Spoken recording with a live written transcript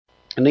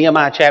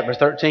Nehemiah chapter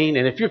 13.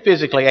 And if you're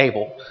physically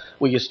able,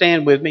 will you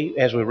stand with me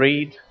as we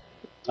read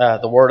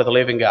the word of the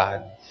living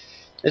God?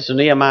 This is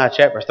Nehemiah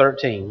chapter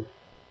 13,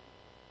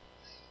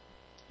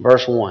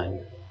 verse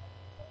 1.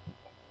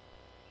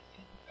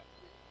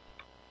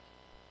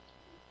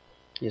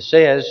 It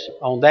says,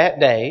 "On that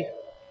day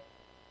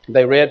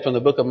they read from the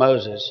book of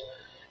Moses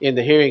in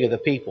the hearing of the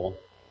people,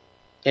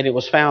 and it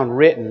was found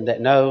written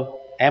that no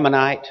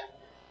Ammonite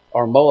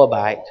or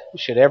Moabite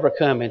should ever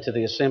come into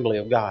the assembly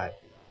of God,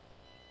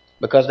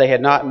 because they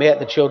had not met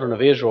the children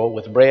of Israel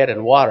with bread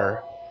and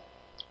water,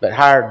 but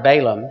hired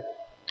Balaam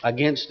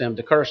against them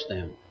to curse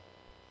them.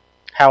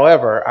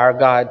 However, our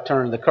God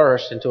turned the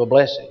curse into a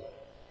blessing.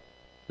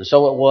 And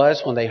so it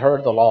was, when they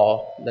heard the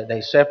law, that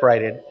they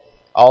separated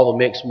all the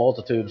mixed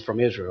multitude from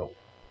Israel.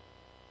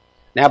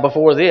 Now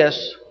before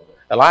this,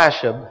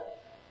 Eliashib,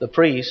 the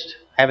priest,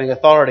 having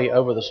authority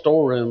over the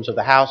storerooms of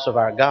the house of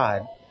our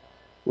God,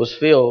 was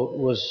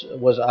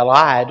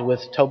allied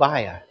with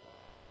Tobiah.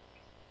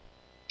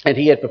 And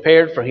he had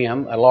prepared for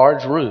him a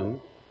large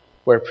room,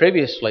 where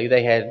previously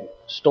they had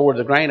stored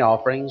the grain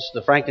offerings,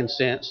 the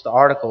frankincense, the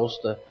articles,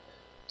 the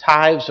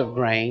tithes of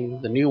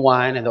grain, the new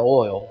wine, and the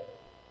oil,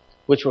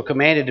 which were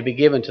commanded to be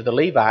given to the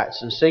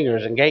Levites and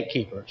singers and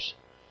gatekeepers,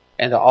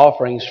 and the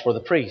offerings for the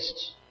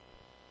priests.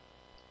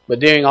 But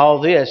during all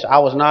this I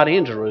was not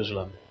in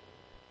Jerusalem,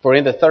 for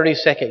in the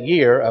 32nd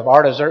year of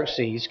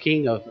Artaxerxes,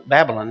 king of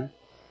Babylon,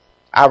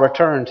 I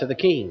returned to the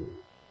king.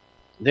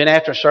 Then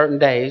after certain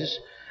days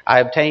I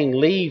obtained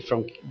leave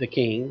from the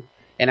king,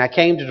 and I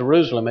came to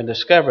Jerusalem and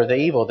discovered the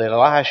evil that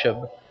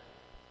Eliashib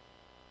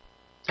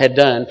had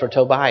done for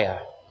Tobiah,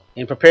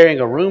 in preparing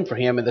a room for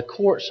him in the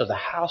courts of the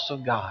house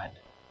of God.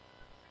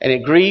 And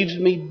it grieved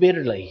me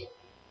bitterly.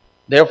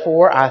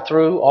 Therefore I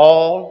threw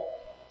all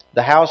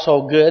the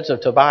household goods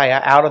of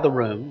Tobiah out of the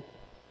room.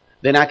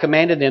 Then I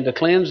commanded them to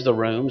cleanse the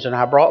rooms, and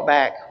I brought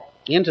back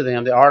into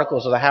them the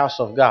articles of the house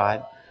of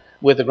God,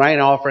 with the grain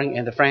offering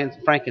and the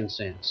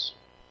frankincense.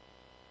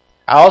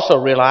 I also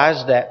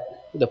realized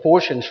that the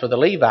portions for the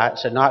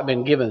Levites had not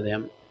been given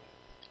them,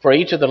 for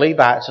each of the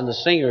Levites and the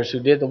singers who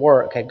did the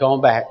work had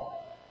gone back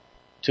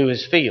to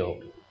his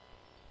field.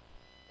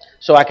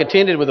 So I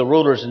contended with the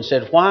rulers and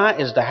said, Why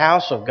is the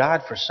house of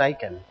God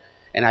forsaken?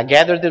 And I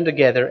gathered them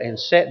together and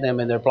set them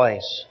in their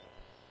place.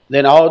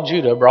 Then all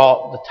Judah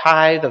brought the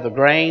tithe of the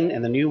grain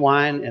and the new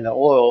wine and the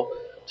oil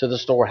to the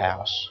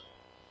storehouse.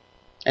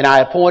 And I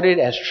appointed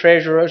as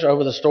treasurers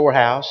over the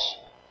storehouse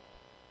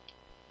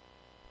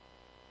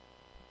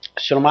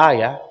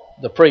Shemaiah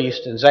the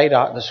priest and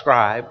Zadok the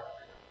scribe,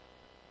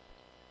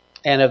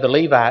 and of the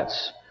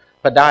Levites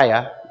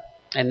Pedaiah,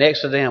 and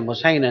next to them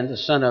was Hanan the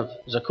son of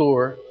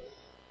Zakur,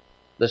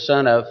 the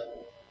son of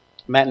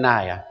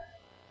Mattaniah.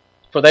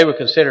 For they were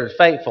considered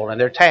faithful,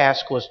 and their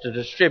task was to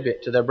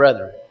distribute to their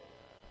brethren.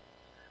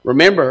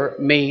 Remember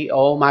me,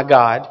 O my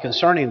God,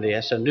 concerning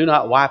this, and do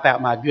not wipe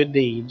out my good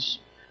deeds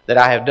that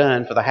I have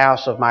done for the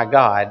house of my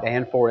God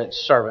and for its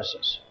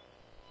services.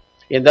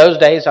 In those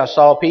days I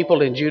saw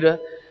people in Judah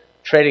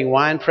treading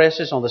wine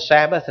presses on the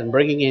Sabbath, and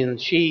bringing in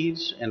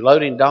sheaves, and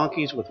loading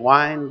donkeys with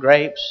wine,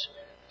 grapes,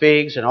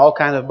 figs, and all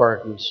kinds of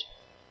burdens,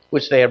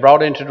 which they had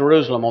brought into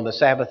Jerusalem on the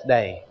Sabbath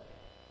day.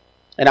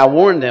 And I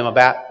warned them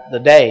about the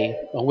day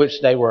on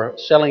which they were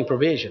selling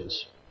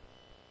provisions.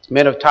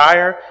 Men of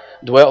Tyre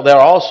dwelt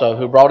there also,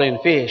 who brought in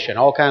fish and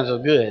all kinds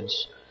of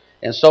goods,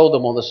 and sold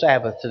them on the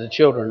Sabbath to the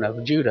children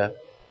of Judah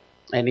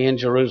and in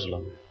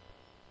Jerusalem.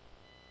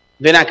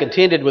 Then I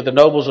contended with the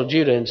nobles of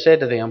Judah and said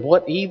to them,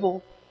 What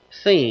evil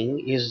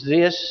thing is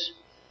this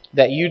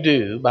that you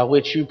do, by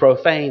which you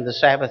profane the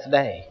Sabbath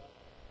day?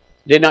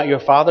 Did not your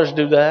fathers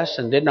do thus,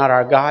 and did not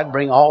our God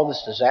bring all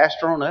this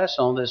disaster on us,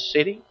 on this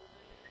city?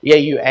 Yea,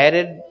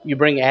 you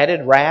bring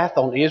added wrath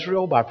on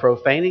Israel by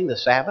profaning the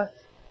Sabbath.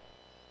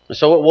 And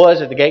so it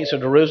was at the gates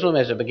of Jerusalem,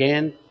 as it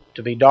began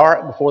to be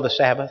dark before the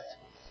Sabbath,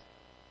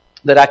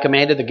 that I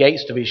commanded the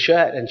gates to be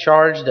shut, and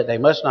charged that they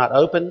must not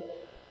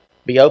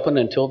be opened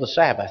until the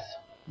Sabbath.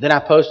 Then I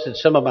posted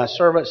some of my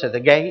servants at the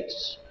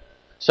gates,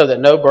 so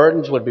that no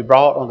burdens would be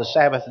brought on the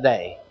Sabbath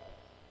day.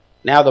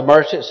 Now the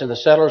merchants and the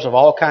settlers of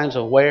all kinds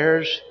of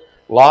wares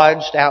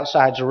lodged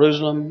outside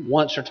Jerusalem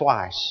once or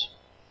twice.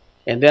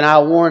 And then I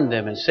warned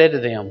them and said to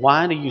them,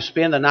 Why do you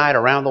spend the night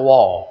around the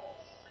wall?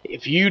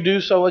 If you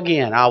do so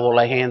again, I will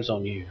lay hands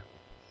on you.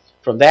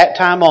 From that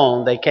time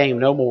on, they came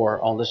no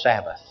more on the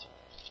Sabbath.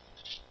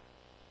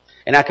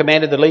 And I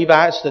commanded the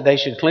Levites that they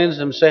should cleanse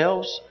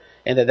themselves,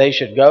 and that they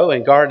should go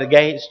and guard the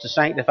gates to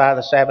sanctify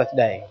the Sabbath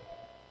day.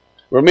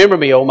 Remember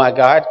me, O my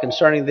God,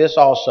 concerning this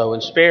also,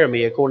 and spare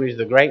me according to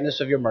the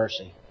greatness of your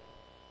mercy.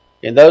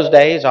 In those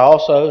days I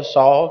also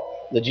saw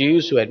the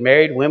Jews who had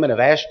married women of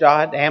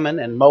Ashdod, Ammon,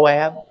 and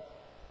Moab,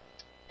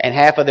 and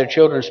half of their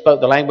children spoke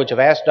the language of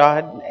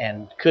Ashdod,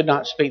 and could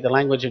not speak the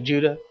language of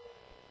Judah,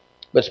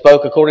 but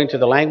spoke according to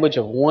the language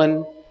of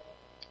one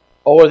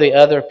or the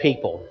other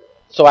people.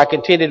 So I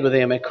contended with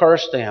them and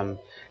cursed them,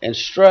 and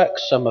struck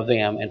some of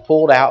them, and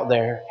pulled out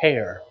their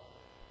hair,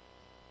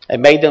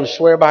 and made them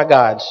swear by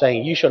God,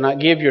 saying, You shall not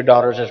give your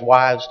daughters as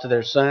wives to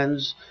their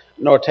sons,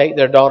 nor take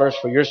their daughters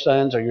for your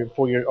sons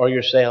or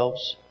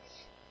yourselves.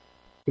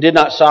 Did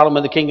not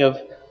Solomon the king of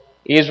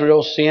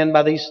Israel sin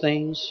by these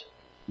things?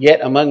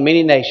 Yet among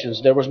many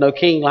nations there was no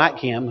king like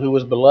him, who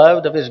was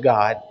beloved of his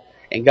God,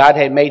 and God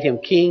had made him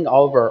king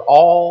over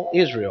all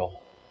Israel.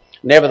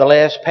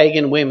 Nevertheless,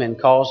 pagan women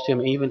caused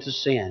him even to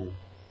sin.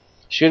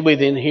 Should we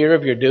then hear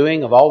of your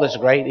doing of all this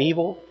great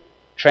evil,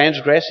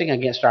 transgressing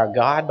against our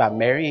God by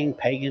marrying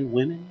pagan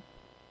women?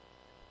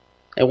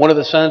 And one of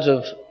the sons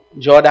of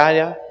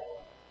Jodiah,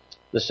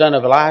 the son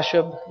of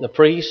Elishab, the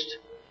priest,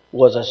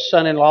 was a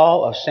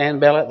son-in-law of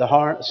Sanballat the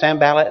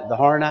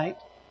Horonite.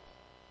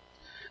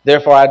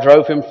 Therefore I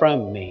drove him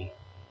from me.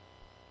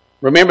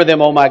 Remember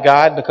them, O my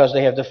God, because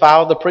they have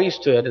defiled the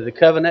priesthood and the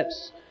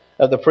covenants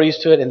of the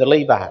priesthood and the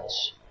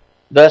Levites.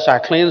 Thus I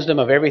cleansed them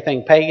of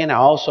everything pagan. I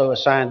also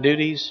assigned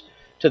duties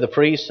to the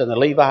priests and the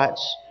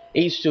Levites,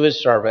 each to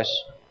his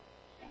service,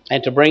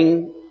 and to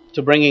bringing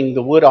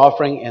the wood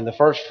offering and the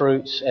first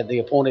fruits at the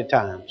appointed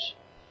times.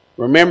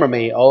 Remember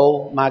me,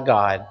 O my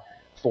God,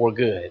 for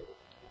good.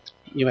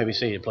 You may be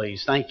seated,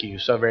 please. Thank you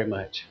so very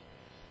much.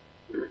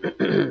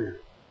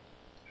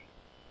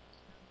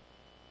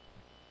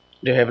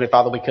 Dear Heavenly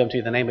Father, we come to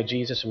you in the name of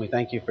Jesus, and we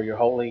thank you for your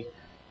holy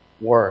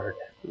word.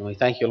 And we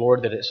thank you,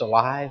 Lord, that it's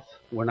alive.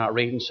 We're not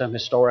reading some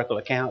historical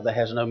account that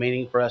has no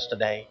meaning for us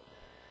today,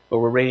 but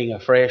we're reading a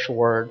fresh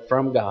word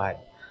from God,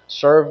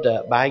 served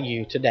up by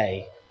you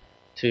today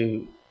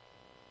to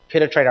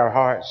penetrate our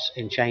hearts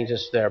and change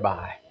us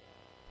thereby.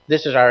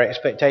 This is our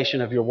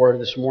expectation of your word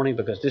this morning,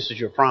 because this is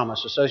your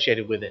promise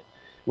associated with it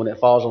when it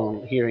falls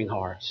on hearing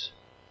hearts.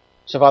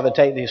 So, Father,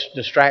 take these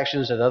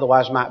distractions that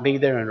otherwise might be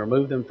there and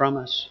remove them from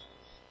us,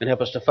 and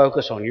help us to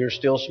focus on your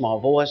still small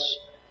voice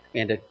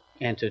and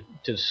to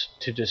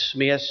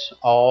dismiss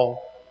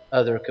all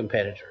other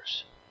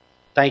competitors.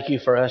 Thank you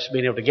for us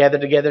being able to gather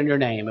together in your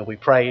name, and we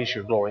praise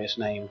your glorious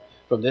name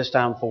from this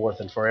time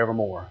forth and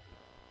forevermore.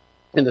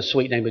 In the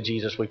sweet name of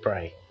Jesus we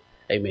pray.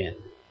 Amen.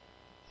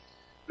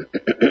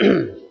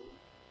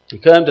 We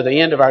come to the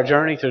end of our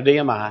journey through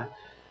Nehemiah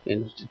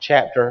in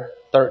chapter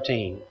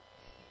 13.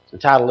 The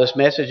title of this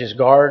message is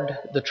Guard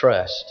the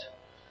Trust.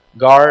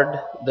 Guard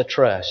the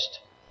Trust.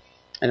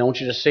 And I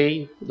want you to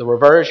see the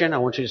reversion, I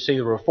want you to see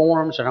the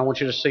reforms, and I want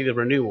you to see the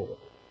renewal.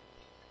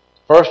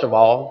 First of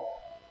all,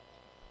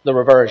 the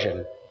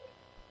reversion.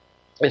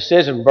 It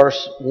says in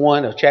verse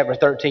 1 of chapter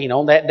 13,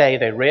 on that day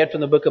they read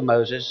from the book of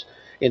Moses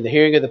in the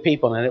hearing of the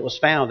people, and it was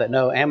found that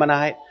no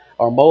Ammonite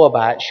or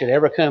Moabite should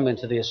ever come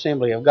into the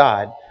assembly of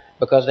God,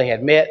 because they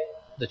had met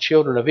the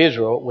children of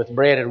Israel with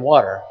bread and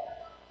water,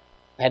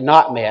 had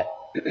not met,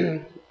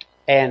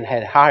 and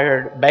had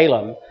hired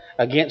Balaam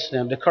against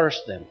them to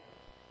curse them.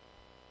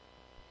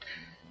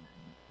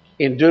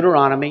 In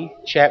Deuteronomy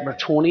chapter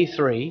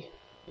 23,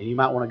 and you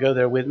might want to go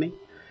there with me.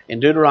 In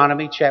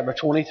Deuteronomy chapter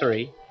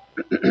 23,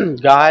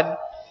 God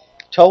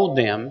told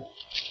them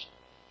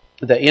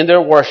that in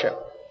their worship,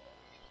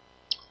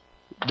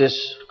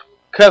 this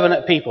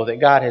covenant people that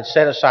God had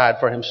set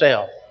aside for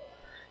himself,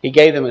 he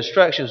gave them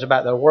instructions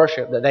about their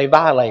worship that they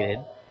violated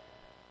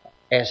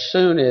as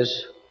soon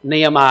as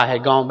Nehemiah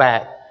had gone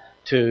back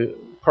to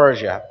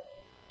Persia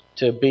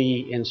to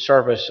be in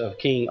service of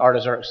King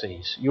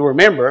Artaxerxes. You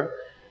remember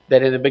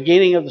that in the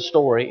beginning of the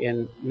story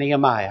in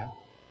Nehemiah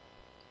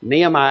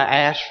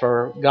asked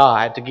for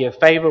God to give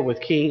favor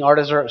with King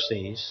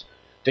Artaxerxes,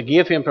 to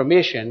give him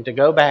permission to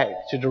go back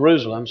to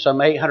Jerusalem,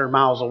 some 800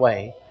 miles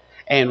away,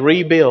 and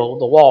rebuild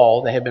the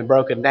wall that had been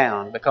broken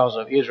down because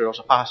of Israel's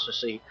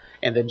apostasy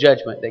and the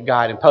judgment that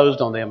God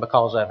imposed on them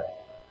because of it.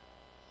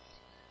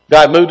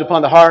 God moved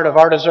upon the heart of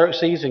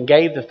Artaxerxes and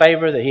gave the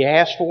favor that he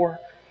asked for,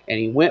 and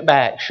he went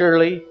back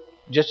surely,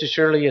 just as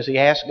surely as he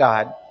asked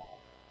God,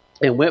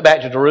 and went back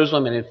to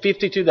Jerusalem, and in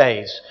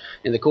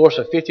the course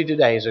of 52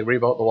 days, they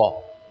rebuilt the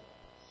wall.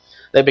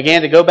 They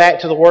began to go back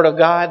to the Word of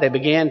God. They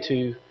began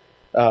to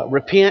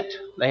repent.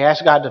 They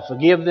asked God to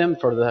forgive them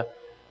for the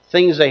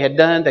things they had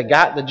done that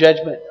got the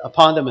judgment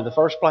upon them in the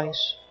first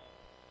place.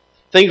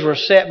 Things were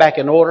set back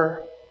in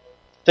order.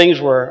 Things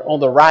were on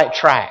the right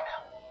track.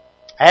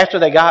 After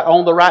they got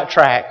on the right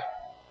track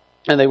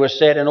and they were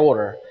set in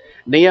order,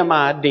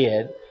 Nehemiah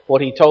did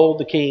what he told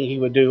the king he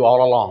would do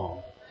all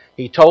along.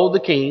 He told the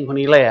king when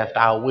he left,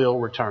 I will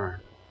return.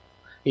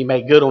 He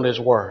made good on his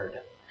word.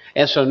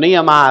 And so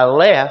Nehemiah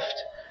left,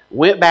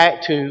 went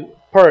back to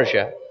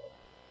Persia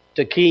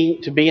to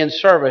be in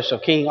service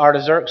of King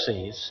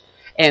Artaxerxes.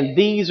 And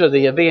these are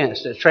the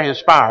events that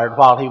transpired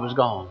while he was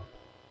gone.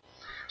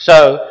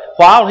 So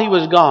while he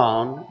was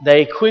gone,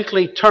 they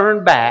quickly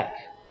turned back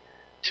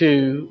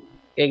to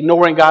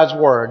ignoring God's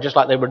word, just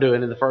like they were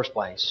doing in the first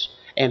place.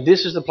 And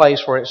this is the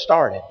place where it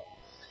started.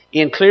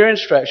 In clear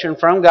instruction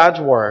from God's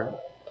word,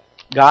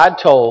 God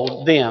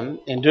told them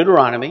in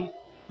Deuteronomy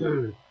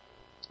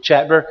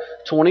chapter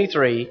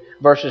 23,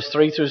 verses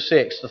 3 through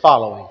 6, the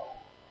following.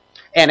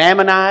 An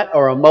Ammonite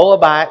or a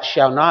Moabite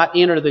shall not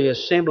enter the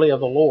assembly of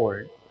the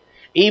Lord.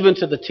 Even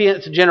to the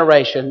 10th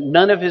generation,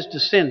 none of his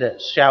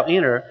descendants shall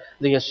enter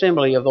the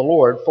assembly of the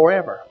Lord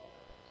forever.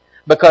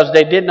 Because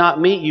they did not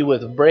meet you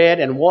with bread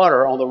and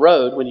water on the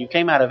road when you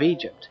came out of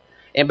Egypt.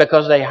 and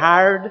because they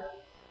hired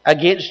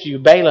against you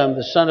Balaam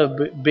the son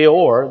of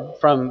Beor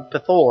from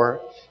Pethor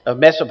of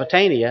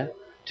Mesopotamia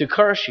to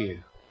curse you.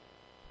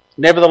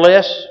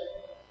 Nevertheless,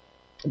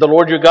 the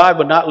Lord your God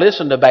would not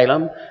listen to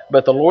Balaam,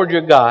 but the Lord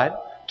your God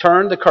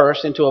turned the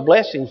curse into a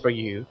blessing for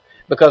you,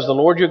 because the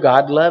Lord your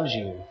God loves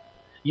you.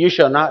 You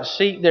shall not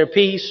seek their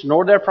peace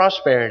nor their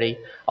prosperity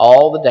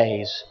all the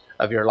days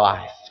of your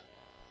life.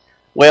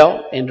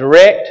 Well, in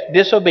direct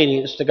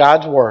disobedience to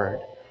God's word,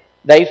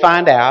 they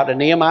find out, and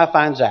Nehemiah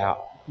finds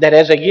out, that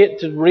as they get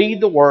to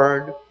read the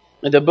word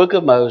in the book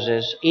of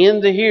Moses, in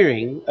the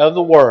hearing of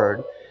the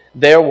word,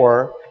 there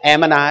were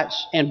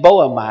Ammonites and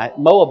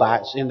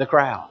Moabites in the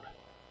crowd.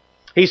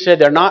 He said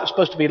they're not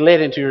supposed to be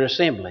led into your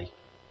assembly.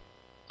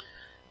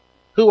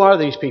 Who are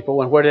these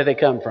people and where did they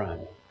come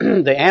from?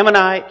 The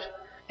Ammonite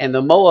and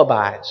the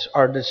Moabites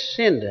are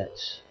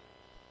descendants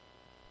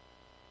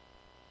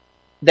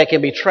that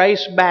can be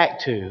traced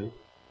back to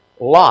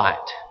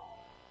Lot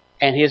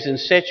and his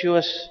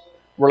incestuous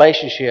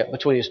relationship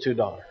between his two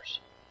daughters.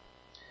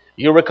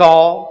 You'll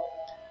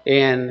recall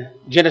in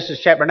Genesis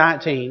chapter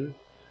 19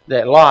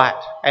 that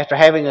Lot, after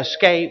having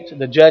escaped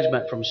the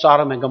judgment from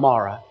Sodom and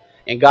Gomorrah,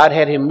 and God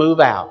had him move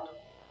out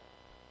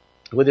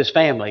with his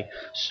family,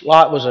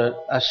 Lot was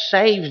a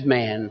saved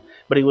man,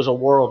 but he was a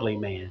worldly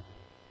man.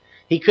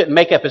 He couldn't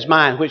make up his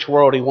mind which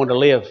world he wanted to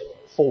live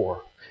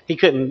for. He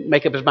couldn't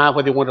make up his mind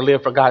whether he wanted to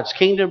live for God's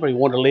kingdom or he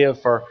wanted to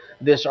live for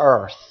this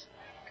earth.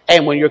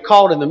 And when you're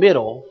caught in the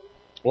middle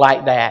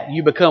like that,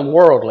 you become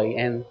worldly,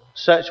 and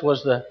such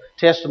was the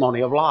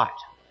testimony of Lot.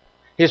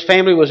 His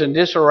family was in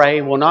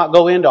disarray. We'll not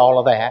go into all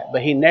of that,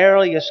 but he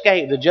narrowly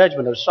escaped the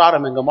judgment of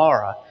Sodom and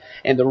Gomorrah.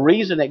 And the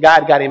reason that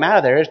God got him out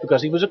of there is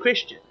because he was a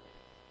Christian.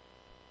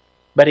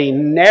 But he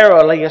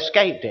narrowly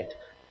escaped it.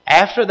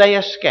 After they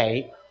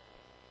escape,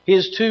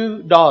 his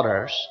two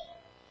daughters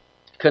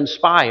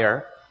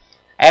conspire,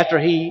 after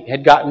he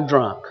had gotten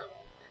drunk,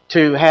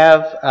 to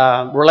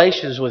have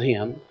relations with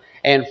him.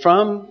 And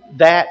from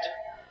that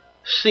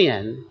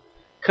sin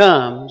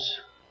comes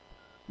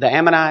the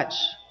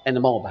Ammonites and the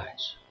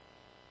Moabites.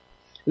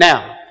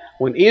 Now,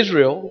 when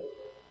Israel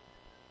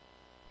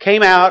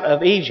came out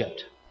of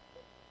Egypt,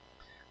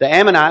 the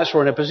Ammonites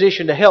were in a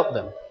position to help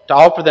them, to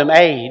offer them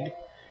aid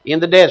in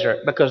the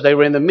desert, because they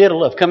were in the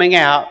middle of coming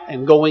out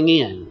and going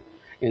in.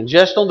 And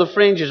just on the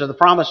fringes of the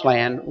promised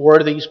land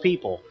were these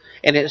people.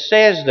 And it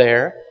says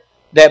there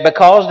that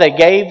because they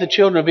gave the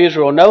children of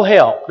Israel no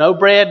help, no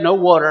bread, no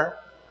water,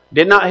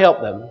 did not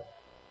help them,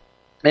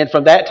 and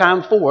from that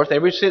time forth,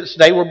 ever since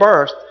they were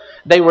birthed,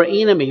 they were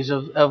enemies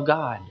of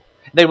God.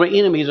 They were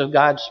enemies of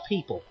God's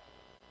people.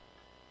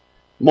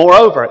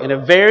 Moreover, in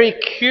a very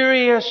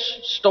curious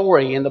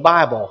story in the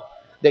Bible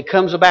that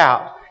comes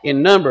about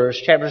in Numbers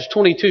chapters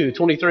 22,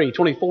 23,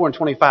 24, and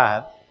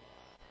 25,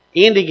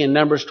 ending in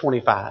Numbers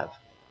 25,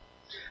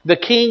 the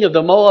king of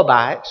the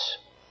Moabites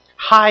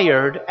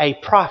hired a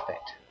prophet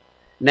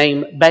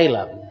named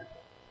Balaam.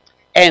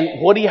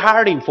 And what he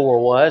hired him for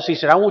was, he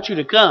said, I want you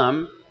to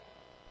come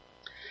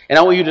and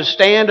I want you to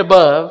stand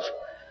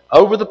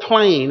over the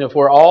plain of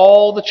where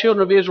all the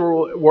children of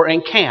Israel were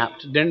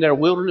encamped during their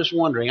wilderness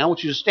wandering. I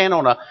want you to stand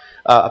on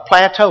a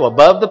plateau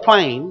above the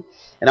plain,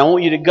 and I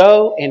want you to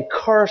go and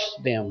curse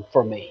them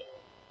for me.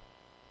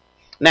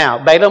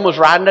 Now, Balaam was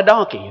riding a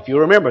donkey. If you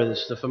remember,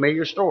 this is the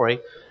familiar story,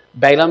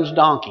 Balaam's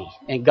donkey.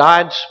 And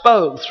God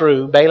spoke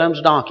through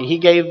Balaam's donkey. He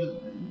gave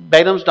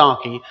Balaam's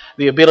donkey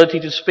the ability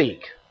to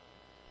speak.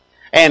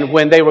 And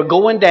when they were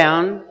going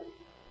down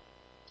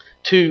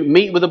to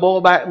meet with the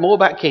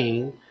Moabite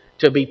king,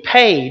 to be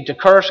paid to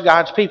curse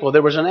God's people,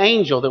 there was an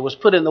angel that was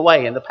put in the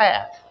way, in the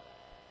path.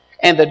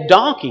 And the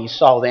donkey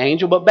saw the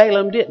angel, but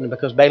Balaam didn't,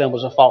 because Balaam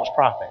was a false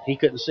prophet. He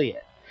couldn't see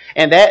it.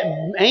 And that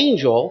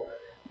angel,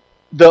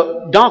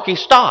 the donkey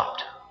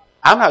stopped.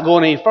 I'm not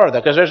going any further,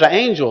 because there's an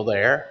angel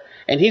there,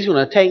 and he's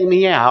going to take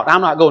me out.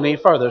 I'm not going any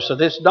further. So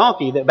this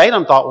donkey that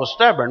Balaam thought was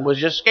stubborn was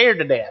just scared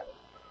to death.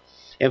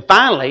 And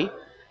finally,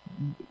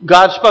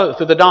 God spoke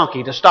through the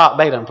donkey to stop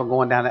Balaam from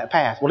going down that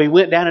path. Well, he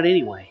went down it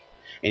anyway.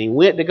 And he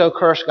went to go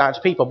curse God's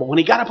people. But when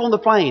he got up on the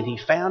plain, he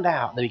found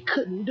out that he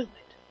couldn't do it.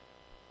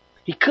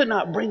 He could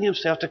not bring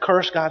himself to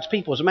curse God's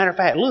people. As a matter of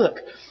fact,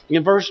 look,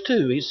 in verse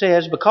 2, he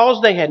says,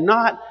 because they had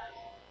not,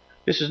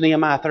 this is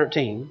Nehemiah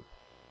 13,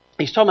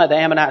 he's talking about the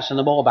Ammonites and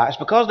the Moabites,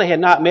 because they had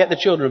not met the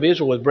children of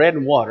Israel with bread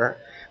and water,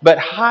 but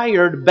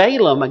hired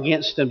Balaam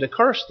against them to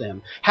curse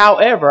them.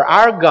 However,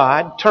 our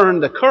God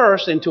turned the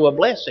curse into a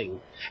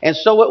blessing. And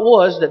so it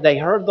was that they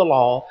heard the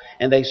law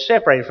and they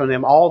separated from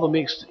them all the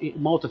mixed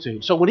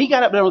multitude. So when he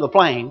got up there on the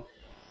plain,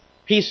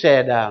 he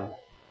said,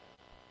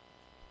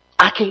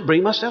 I can't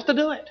bring myself to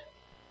do it.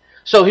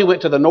 So he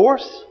went to the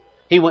north,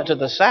 he went to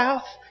the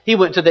south, he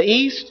went to the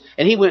east,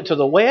 and he went to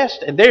the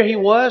west. And there he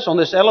was on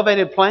this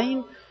elevated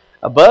plain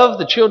above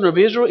the children of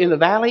Israel in the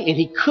valley, and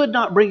he could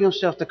not bring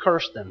himself to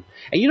curse them.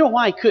 And you know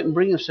why he couldn't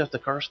bring himself to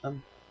curse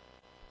them?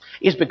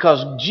 It's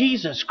because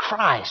Jesus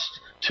Christ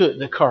took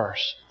the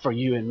curse for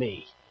you and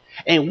me.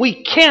 And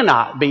we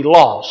cannot be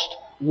lost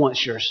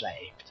once you're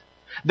saved.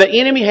 The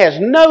enemy has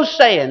no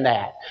say in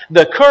that.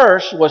 The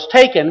curse was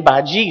taken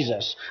by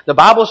Jesus. The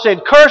Bible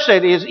said,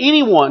 "Cursed is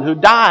anyone who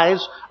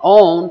dies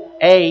on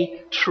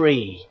a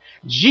tree."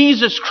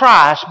 Jesus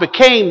Christ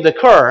became the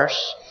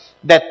curse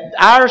that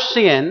our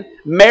sin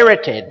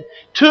merited,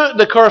 took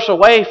the curse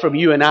away from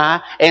you and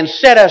I, and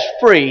set us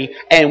free,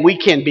 and we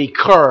can be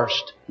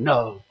cursed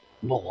no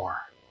more.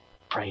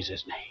 Praise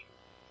His name.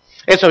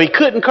 And so He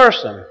couldn't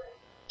curse them.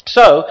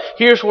 So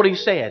here's what He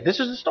said. This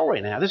is the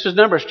story now. This is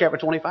Numbers chapter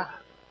 25.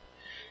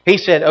 He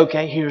said,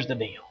 okay, here's the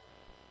deal.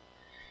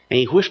 And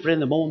He whispered in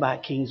the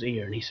Moabite king's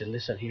ear, and he said,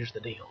 listen, here's the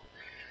deal.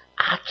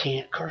 I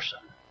can't curse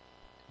them.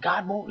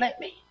 God won't let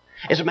me.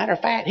 As a matter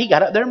of fact, He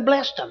got up there and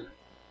blessed them.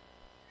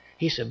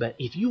 He said, but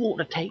if you want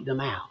to take them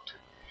out,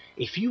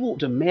 if you want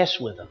to mess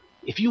with them,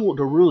 if you want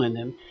to ruin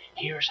them,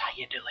 here's how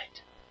you do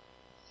it.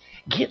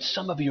 Get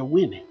some of your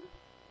women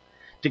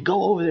to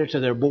go over there to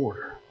their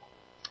border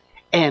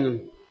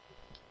and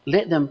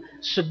let them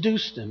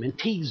seduce them and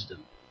tease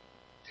them.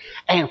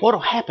 And what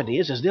will happen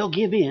is they'll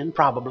give in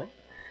probably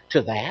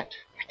to that.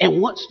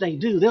 And once they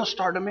do, they'll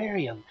start to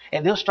marry them.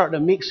 And they'll start to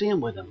mix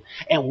in with them.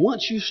 And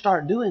once you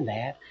start doing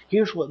that,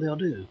 here's what they'll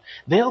do.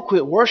 They'll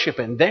quit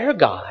worshiping their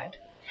God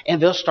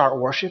and they'll start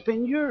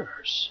worshiping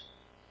yours.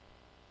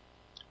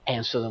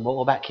 And so the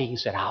Moabite king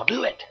said, I'll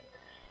do it.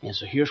 And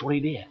so here's what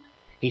he did.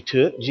 He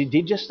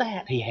did just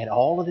that. He had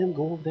all of them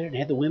go over there and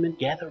had the women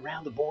gather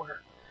around the border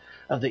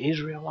of the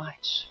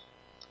Israelites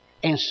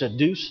and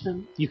seduce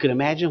them. You can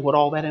imagine what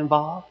all that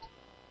involved.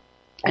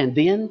 And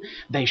then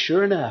they,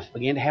 sure enough,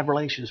 began to have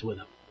relations with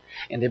them.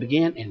 And they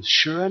began, and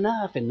sure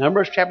enough, in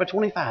Numbers chapter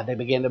 25, they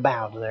began to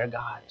bow to their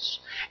gods.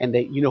 And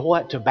they, you know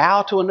what? To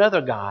bow to another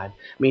God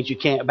means you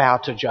can't bow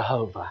to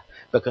Jehovah,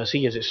 because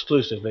He is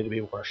exclusively to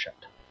be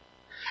worshipped.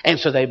 And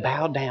so they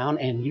bowed down,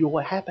 and you know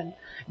what happened?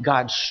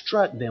 God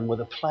struck them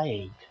with a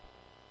plague.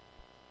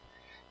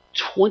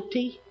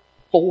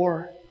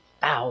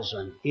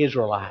 24,000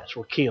 Israelites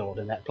were killed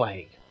in that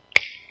plague.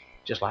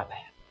 Just like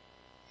that.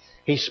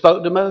 He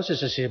spoke to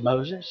Moses and said,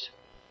 Moses,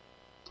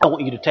 I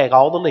want you to take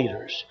all the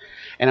leaders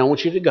and I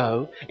want you to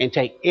go and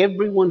take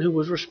everyone who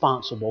was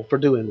responsible for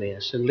doing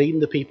this and leading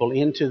the people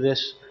into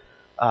this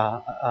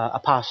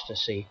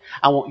apostasy.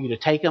 I want you to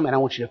take them and I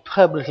want you to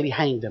publicly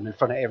hang them in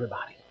front of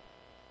everybody.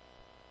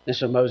 And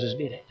so Moses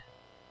did it.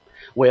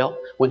 Well,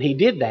 when he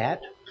did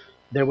that,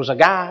 there was a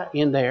guy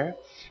in there,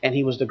 and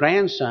he was the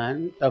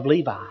grandson of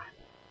Levi.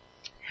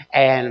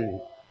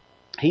 And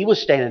he was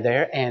standing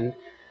there, and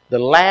the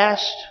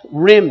last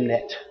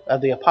remnant of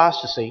the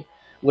apostasy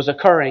was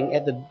occurring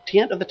at the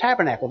tent of the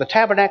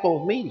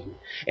tabernacle of meeting.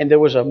 And there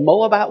was a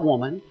Moabite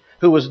woman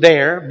who was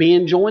there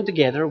being joined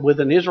together with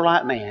an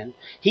Israelite man.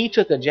 He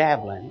took a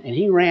javelin and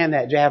he ran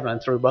that javelin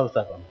through both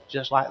of them,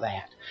 just like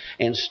that,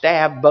 and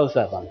stabbed both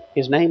of them.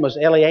 His name was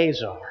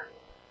Eleazar.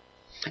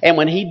 And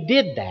when he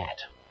did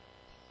that,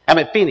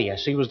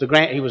 Phinehas, he was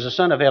the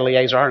son of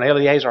Eleazar, and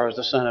Eleazar was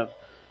the son of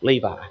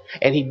Levi.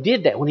 And he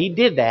did that. When he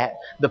did that,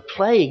 the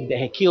plague that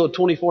had killed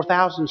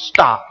 24,000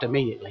 stopped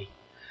immediately.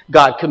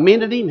 God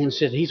commended him and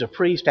said, he's a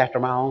priest after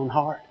my own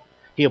heart.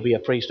 He'll be a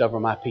priest over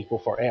my people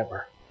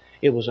forever.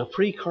 It was a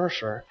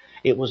precursor.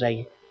 It was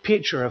a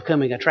picture of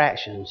coming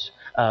attractions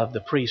of the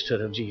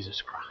priesthood of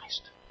Jesus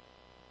Christ.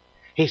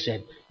 He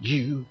said,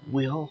 you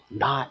will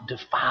not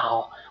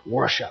defile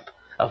worship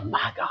of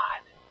my God.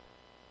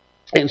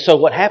 And so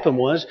what happened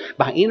was,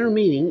 by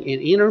intermeeting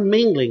and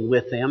intermingling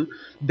with them,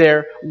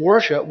 their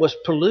worship was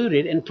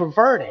polluted and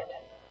perverted.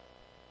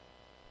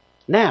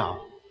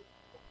 Now,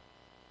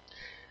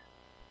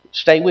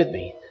 stay with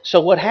me.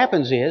 So what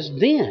happens is,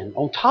 then,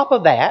 on top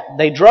of that,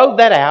 they drove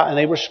that out and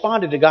they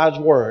responded to God's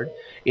word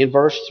in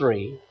verse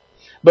 3.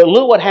 But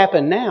look what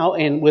happened now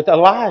with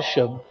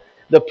Elisha,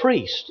 the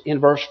priest, in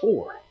verse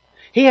 4.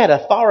 He had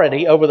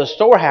authority over the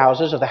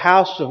storehouses of the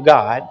house of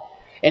God,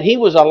 and he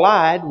was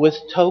allied with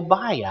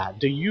Tobiah.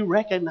 Do you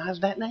recognize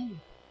that name?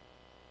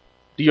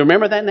 Do you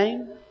remember that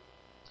name?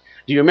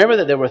 Do you remember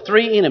that there were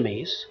three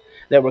enemies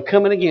that were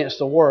coming against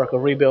the work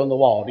of rebuilding the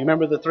wall? Do you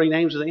remember the three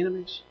names of the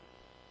enemies?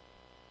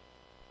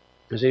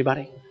 Does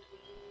anybody?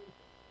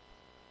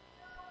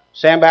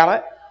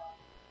 Sanballat?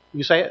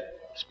 You say it,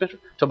 Spencer?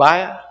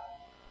 Tobiah?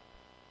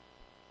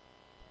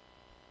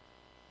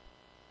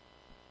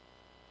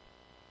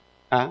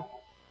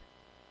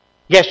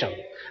 Geshem.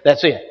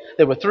 That's it.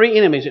 There were three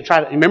enemies that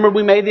tried to... Remember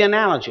we made the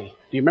analogy. Do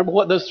you remember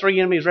what those three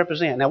enemies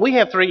represent? Now we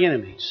have three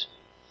enemies.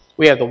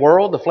 We have the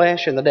world, the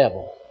flesh, and the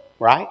devil.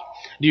 Right?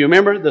 Do you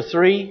remember the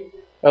three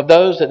of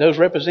those that those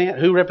represent?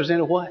 Who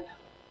represented what?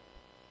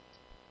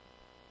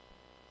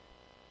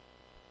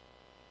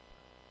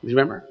 Do you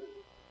remember?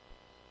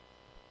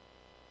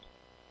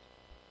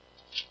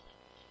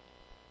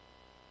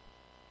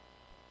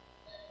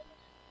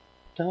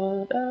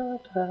 Da, da,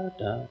 da,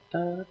 da,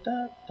 da,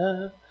 da,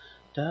 da.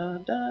 Da,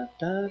 da,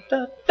 da,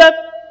 da, da,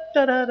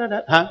 da, da, da,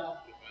 da. Huh?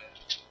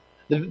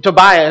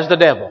 Tobiah is the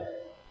devil.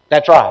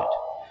 That's right.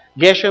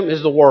 Geshem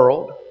is the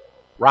world.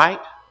 Right?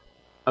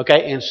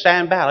 Okay, and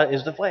Sanballat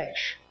is the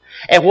flesh.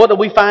 And what do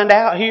we find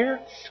out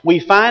here? We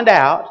find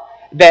out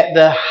that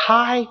the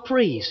high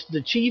priest,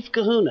 the chief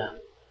kahuna,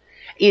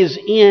 is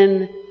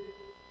in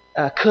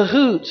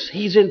cahoots.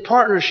 He's in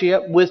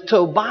partnership with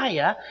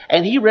Tobiah,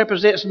 and he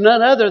represents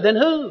none other than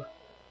who?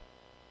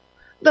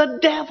 The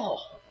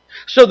devil.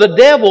 So the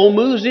devil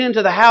moves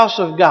into the house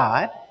of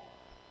God,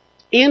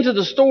 into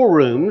the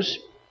storerooms,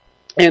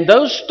 and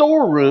those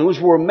storerooms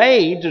were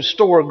made to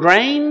store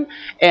grain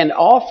and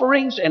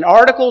offerings and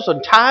articles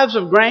and tithes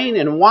of grain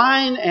and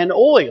wine and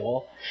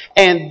oil.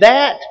 And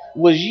that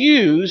was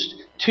used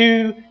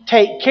to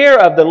take care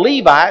of the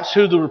Levites,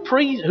 who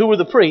were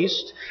the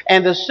priests,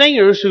 and the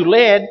singers who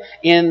led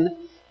in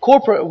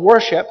corporate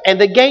worship,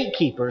 and the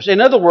gatekeepers. In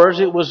other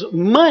words, it was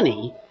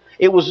money.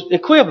 It was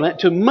equivalent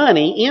to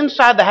money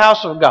inside the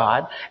house of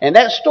God. And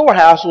that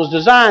storehouse was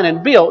designed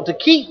and built to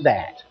keep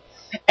that.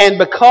 And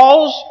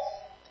because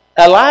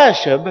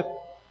Eliashib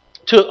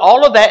took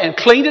all of that and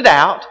cleaned it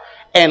out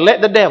and let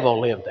the devil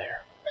live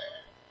there.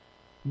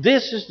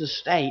 This is the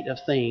state of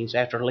things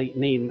after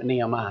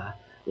Nehemiah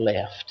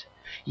left.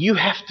 You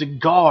have to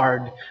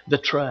guard the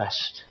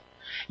trust.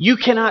 You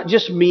cannot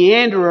just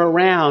meander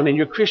around in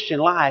your Christian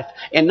life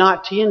and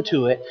not tend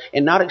to it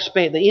and not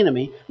expect the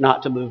enemy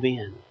not to move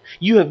in.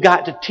 You have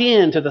got to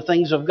tend to the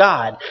things of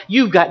God.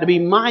 You've got to be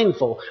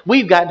mindful.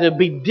 We've got to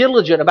be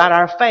diligent about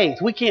our faith.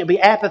 We can't be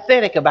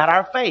apathetic about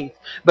our faith,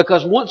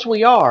 because once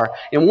we are,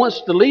 and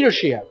once the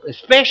leadership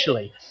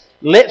especially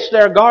lets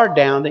their guard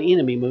down, the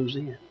enemy moves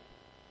in.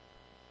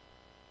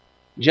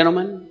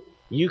 Gentlemen,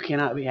 you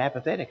cannot be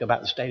apathetic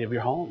about the state of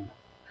your home.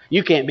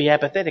 You can't be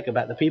apathetic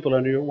about the people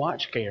under your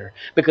watch care,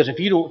 because if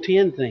you don't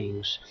tend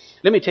things,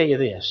 let me tell you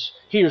this.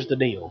 Here's the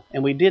deal.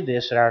 And we did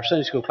this at our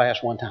Sunday school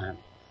class one time.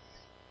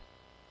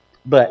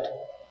 But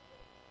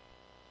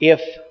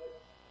matter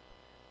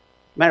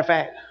of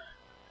fact,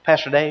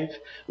 Pastor Dave,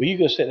 will you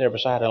go sit there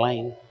beside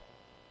Elaine?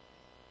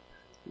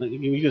 Will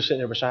you go sit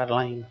there beside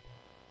Elaine?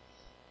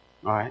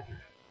 All right.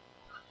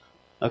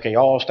 Okay,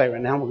 y'all stay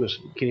right now.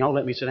 Can y'all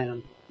let me sit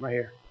down right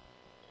here?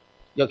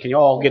 Can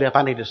y'all all get up?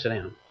 I need to sit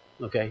down.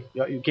 Okay.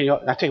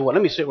 I tell you what,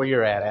 let me sit where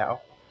you're at,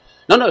 Al.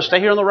 No, stay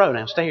here on the road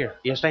now. Stay here.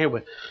 Yeah, stay here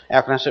with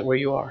Al. Can I sit where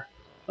you are?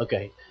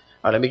 Okay.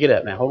 All right, let me get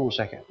up now. Hold on a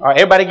second. All right,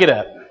 everybody get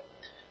up.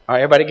 All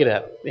right, everybody get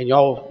up. And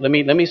y'all, let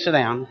me sit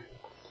down.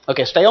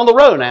 Okay, stay on the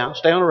row now.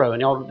 Stay on the row.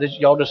 And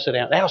y'all just sit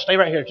down. Al, stay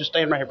right here. Just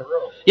stand right here.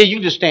 Yeah, you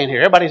can just stand here.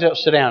 Everybody's up,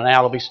 sit down. And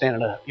Al will be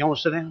standing up. You want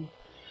to sit down?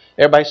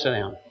 Everybody sit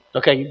down.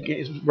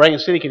 Okay, Reagan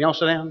City, can y'all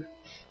sit down?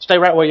 Stay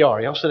right where you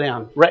are. Y'all sit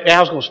down.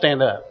 Al's going to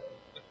stand up.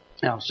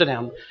 Al, sit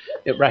down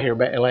right here,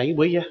 Elaine,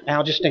 will you?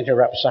 Al, just stand here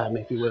right beside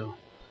me, if you will.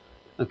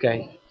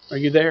 Okay. Are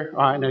you there?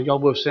 All right, now y'all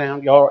both sit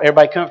down.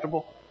 Everybody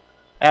comfortable?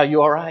 Al,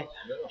 you all right?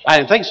 I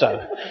didn't think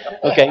so.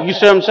 Okay, you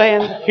see what I'm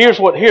saying? Here's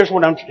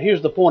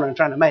the point I'm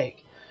trying to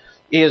make,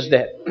 is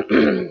that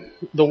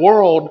the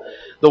world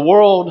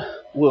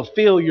will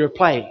fill your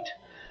plate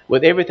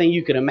with everything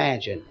you can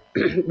imagine,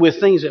 with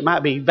things that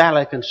might be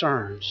valid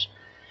concerns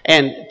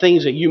and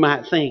things that you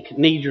might think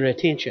need your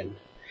attention.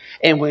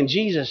 And when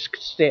Jesus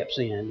steps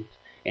in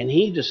and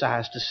he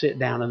decides to sit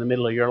down in the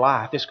middle of your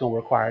life, it's going to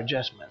require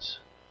adjustments.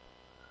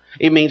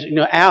 It means,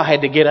 Al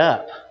had to get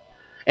up.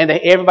 And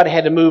everybody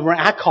had to move around.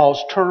 I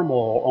caused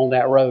turmoil on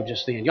that road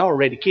just then. Y'all were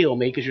ready to kill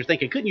me because you're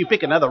thinking, couldn't you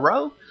pick another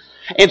row?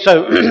 And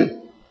so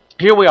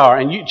here we are.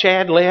 And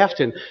Chad left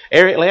and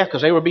Eric left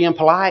because they were being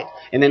polite.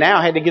 And then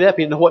Al had to get up.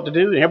 He didn't know what to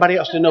do. And everybody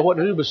else didn't know what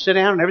to do but sit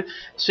down and everything.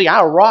 See,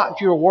 I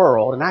rocked your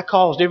world and I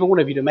caused every one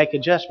of you to make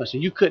adjustments.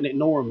 And you couldn't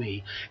ignore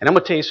me. And I'm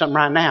going to tell you something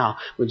right now.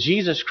 When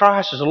Jesus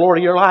Christ is the Lord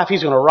of your life,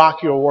 He's going to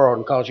rock your world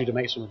and cause you to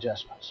make some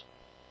adjustments.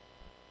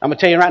 I'm going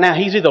to tell you right now,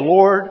 He's either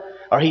Lord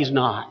or He's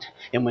not.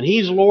 And when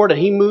He's Lord and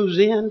He moves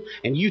in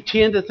and you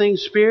tend to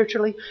things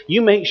spiritually,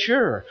 you make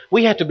sure.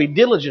 We have to be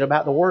diligent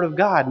about the Word of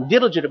God and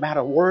diligent about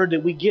a word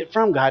that we get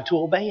from God to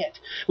obey it.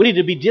 We need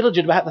to be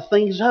diligent about the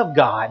things of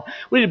God.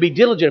 We need to be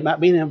diligent about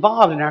being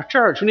involved in our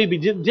church. We need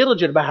to be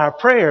diligent about our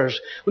prayers.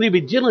 We need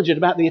to be diligent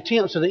about the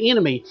attempts of the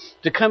enemy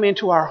to come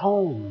into our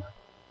home.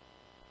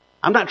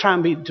 I'm not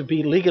trying to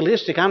be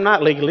legalistic. I'm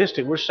not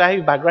legalistic. We're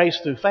saved by grace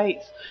through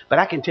faith. But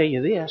I can tell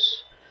you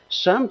this.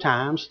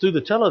 Sometimes through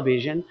the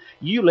television,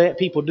 you let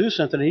people do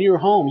something in your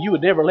home you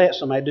would never let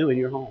somebody do in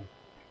your home.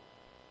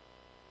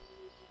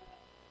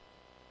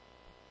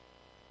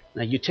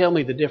 Now you tell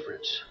me the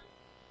difference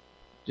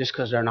just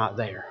because they're not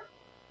there.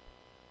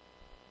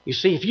 You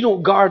see, if you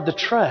don't guard the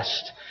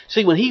trust.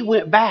 See, when he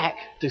went back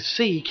to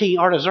see King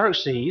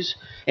Artaxerxes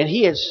and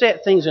he had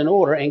set things in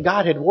order and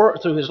God had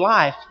worked through his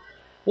life,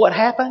 what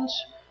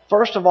happens?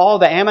 First of all,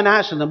 the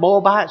Ammonites and the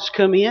Moabites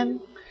come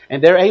in.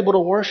 And they're able to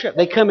worship.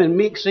 They come and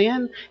mix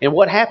in. And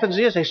what happens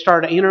is they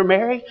start to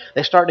intermarry.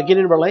 They start to get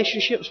in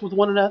relationships with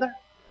one another.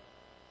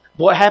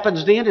 What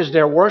happens then is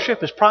their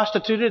worship is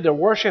prostituted. Their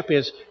worship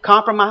is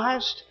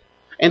compromised.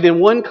 And then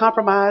one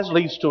compromise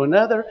leads to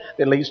another,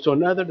 that leads to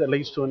another, that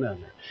leads to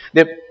another.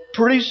 That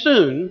pretty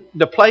soon,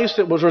 the place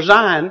that was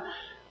resigned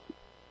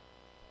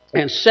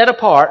and set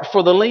apart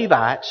for the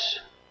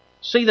Levites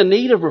See the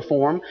need of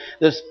reform,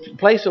 this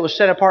place that was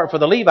set apart for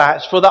the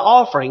Levites for the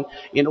offering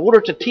in order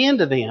to tend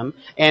to them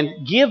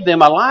and give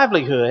them a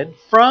livelihood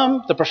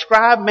from the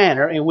prescribed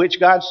manner in which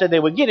God said they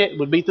would get it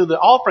would be through the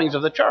offerings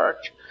of the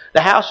church,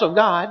 the house of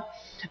God.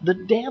 The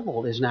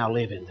devil is now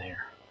living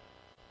there.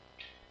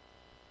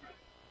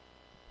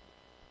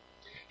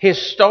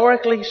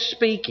 Historically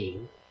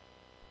speaking,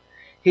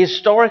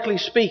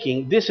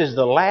 this is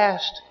the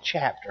last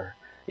chapter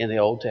in the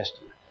Old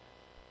Testament.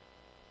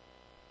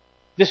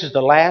 This is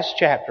the last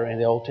chapter in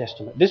the Old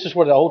Testament. This is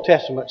where the Old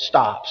Testament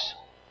stops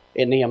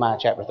in Nehemiah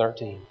chapter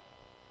 13.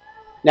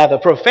 Now, the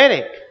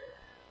prophetic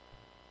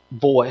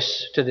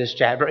voice to this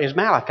chapter is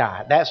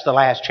Malachi. That's the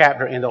last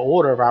chapter in the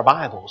order of our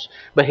Bibles.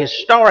 But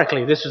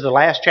historically, this is the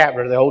last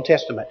chapter of the Old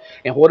Testament.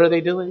 And what are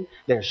they doing?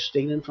 They're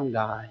stealing from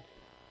God.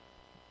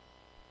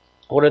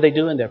 What are they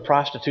doing? They're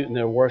prostituting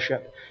their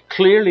worship,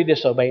 clearly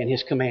disobeying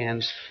His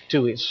commands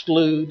to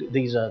exclude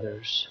these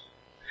others.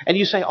 And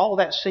you say, oh,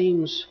 that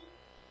seems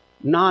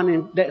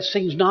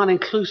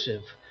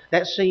non-inclusive.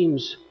 That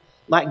seems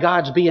like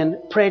God's being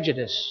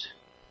prejudiced.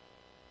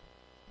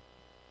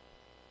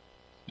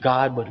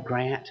 God would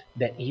grant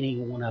that any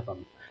one of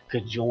them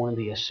could join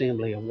the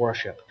assembly of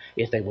worship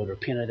if they would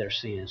repent of their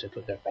sins and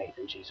put their faith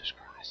in Jesus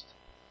Christ.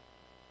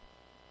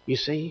 You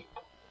see,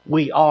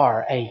 we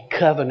are a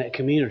covenant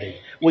community.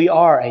 We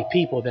are a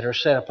people that are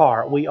set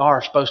apart. We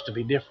are supposed to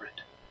be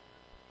different.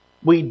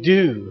 We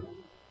do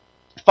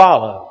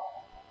follow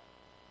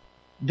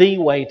the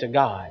way to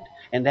God.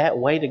 And that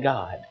way to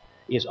God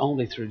is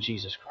only through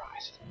Jesus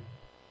Christ.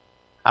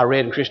 I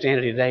read in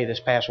Christianity Today this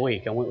past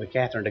week. I went with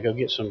Catherine to go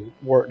get some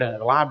work done at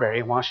the library.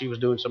 And while she was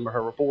doing some of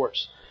her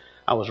reports,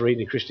 I was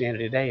reading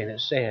Christianity Today, and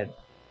it said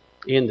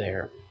in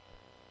there,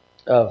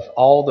 of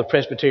all the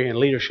Presbyterian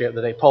leadership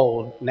that they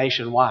polled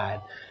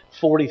nationwide,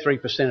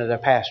 43% of their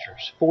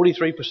pastors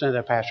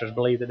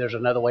believe that there's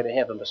another way to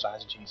heaven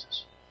besides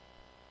Jesus.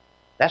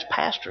 That's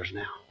pastors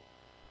now.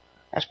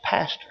 That's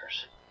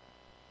pastors.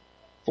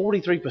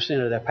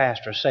 43% of their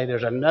pastors say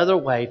there's another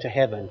way to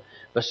heaven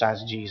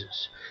besides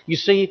Jesus. You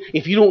see,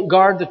 if you don't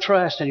guard the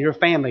trust in your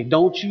family,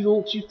 don't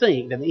you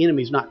think that the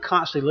enemy's not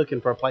constantly looking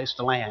for a place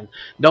to land?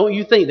 Don't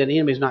you think that the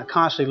enemy's not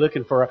constantly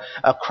looking for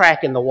a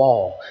crack in the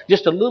wall?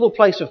 Just a little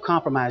place of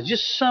compromise,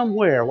 just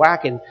somewhere where I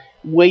can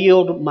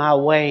wield my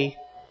way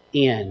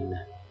in.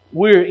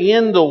 We're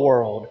in the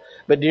world,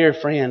 but dear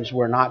friends,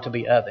 we're not to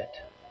be of it.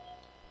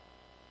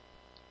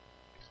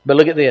 But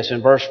look at this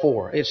in verse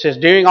 4. It says,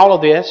 during all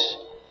of this,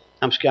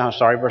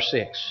 verse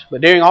 6.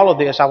 But during all of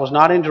this, I was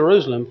not in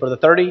Jerusalem for the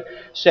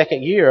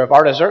 32nd year of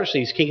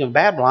Artaxerxes, king of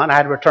Babylon. I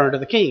had returned to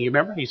the king. You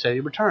remember? He said he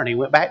returned. He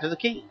went back to the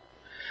king.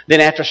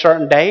 Then after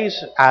certain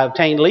days, I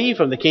obtained leave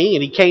from the king,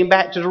 and he came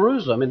back to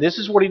Jerusalem. And this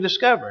is what he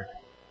discovered.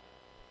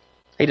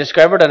 He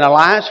discovered an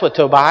alliance with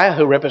Tobiah,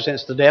 who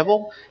represents the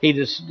devil. He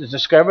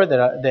discovered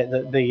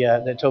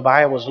that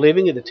Tobiah was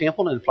living in the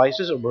temple in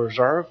places that were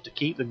reserved to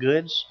keep the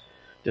goods,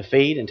 to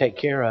feed and take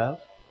care of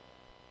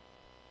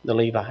the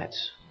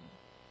Levites.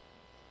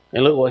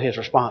 And look what his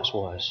response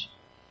was.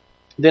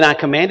 Then I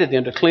commanded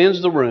them to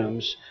cleanse the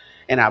rooms,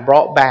 and I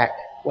brought back,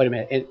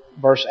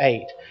 verse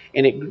 8,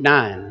 and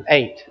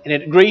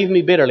it grieved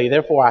me bitterly.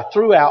 Therefore I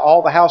threw out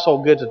all the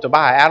household goods of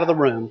Tobiah out of the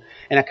room,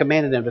 and I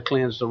commanded them to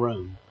cleanse the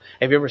room.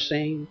 Have you ever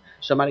seen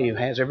somebody who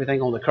has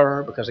everything on the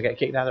curb because they got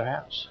kicked out of their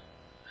house?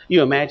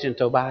 You imagine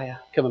Tobiah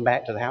coming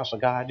back to the house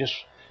of God just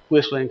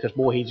whistling because,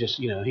 boy,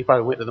 he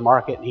probably went to the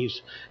market and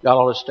he's got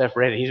all his stuff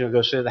ready. He's going to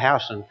go sit at the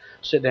house and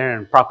sit there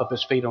and prop up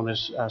his feet on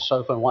his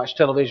sofa and watch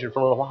television for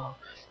a little while.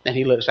 And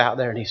he looks out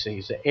there and he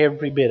sees that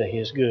every bit of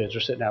his goods are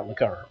sitting out on the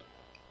curb.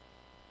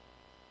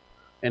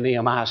 And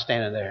Nehemiah's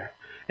standing there.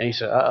 And he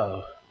said,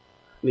 uh-oh,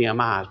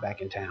 Nehemiah's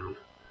back in town.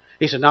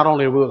 He said, not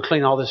only are we going to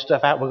clean all this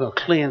stuff out, we're going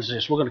to cleanse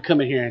this. We're going to come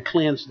in here and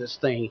cleanse this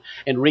thing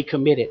and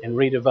recommit it and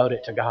redevote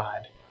it to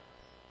God.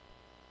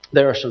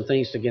 There are some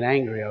things to get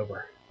angry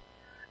over.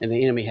 And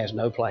the enemy has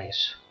no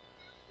place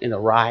in the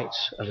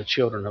rights of the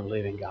children of the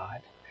living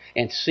God.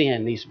 And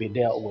sin needs to be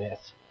dealt with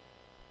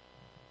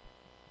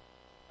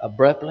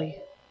abruptly,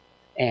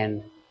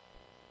 and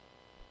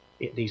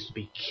it needs to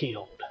be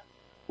killed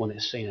when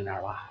it's seen in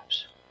our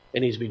lives. It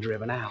needs to be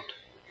driven out.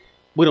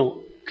 We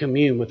don't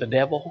commune with the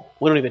devil.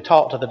 We don't even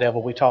talk to the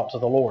devil. We talk to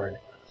the Lord.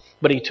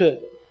 But he took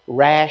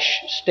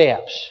rash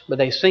steps. But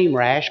they seem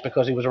rash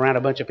because he was around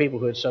a bunch of people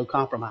who had so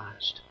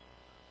compromised.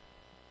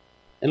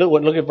 And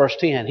look at verse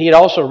 10. He had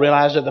also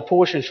realized that the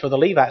portions for the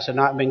Levites had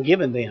not been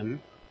given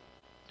them.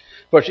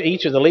 For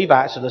each of the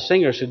Levites and the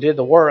singers who did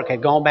the work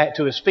had gone back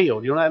to his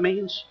field. You know what that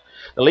means?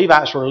 The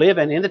Levites were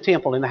living in the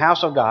temple, in the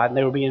house of God, and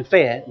they were being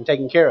fed and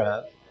taken care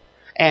of.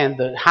 And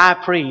the high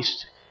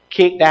priest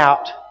kicked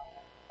out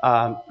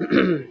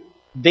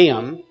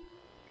them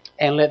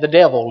and let the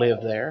devil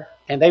live there.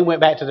 And they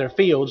went back to their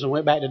fields and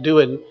went back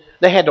to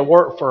they had to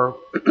work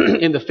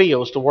in the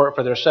fields to work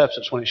for their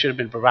substance when it should have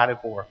been provided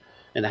for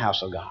in the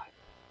house of God.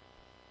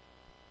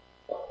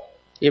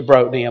 It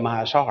broke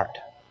Nehemiah's heart.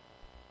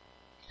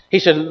 He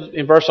said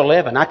in verse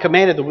 11, I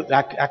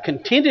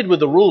contended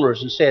with the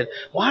rulers and said,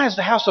 why is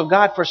the house of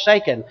God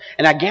forsaken?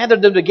 And I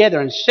gathered them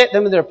together and set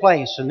them in their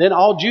place. And then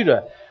all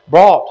Judah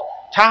brought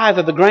tithe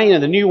of the grain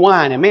and the new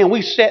wine. And man,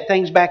 we set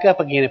things back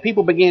up again. And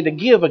people began to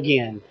give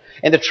again.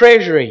 And the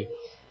treasury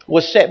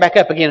was set back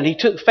up again. And he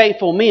took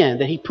faithful men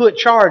that he put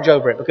charge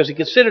over it because he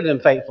considered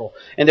them faithful.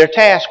 And their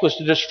task was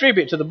to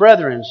distribute to the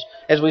brethren,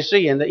 as we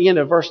see in the end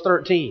of verse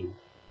 13.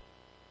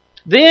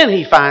 Then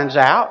he finds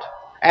out,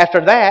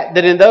 after that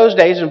in those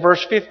days, in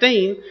verse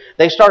 15,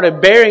 they started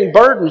bearing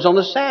burdens on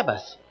the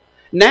Sabbath.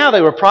 Now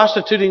they were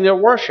prostituting their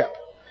worship.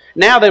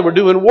 Now they were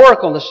doing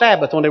work on the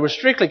Sabbath when they were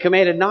strictly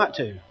commanded not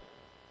to.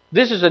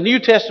 This is a New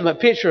Testament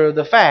picture of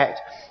the fact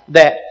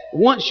that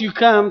once you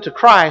come to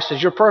Christ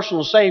as your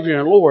personal Savior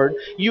and Lord,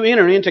 you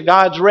enter into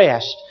God's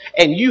rest.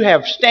 And you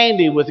have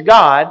standing with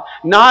God,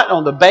 not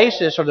on the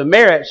basis or the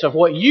merits of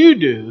what you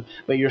do,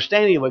 but your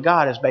standing with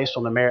God is based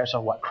on the merits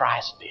of what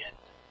Christ did.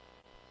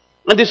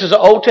 And this is an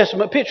Old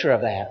Testament picture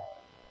of that.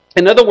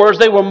 In other words,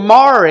 they were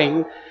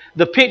marring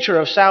the picture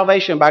of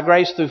salvation by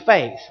grace through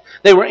faith.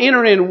 They were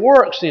entering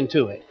works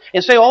into it.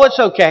 And say, oh, it's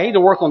okay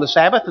to work on the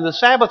Sabbath. And the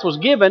Sabbath was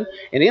given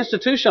and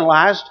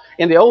institutionalized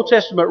in the Old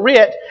Testament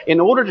writ in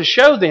order to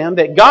show them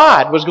that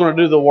God was going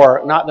to do the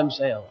work, not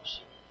themselves.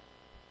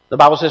 The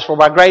Bible says, for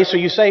by grace are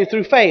you saved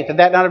through faith, and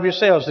that not of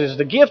yourselves. It is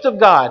the gift of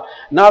God,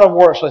 not of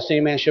works, lest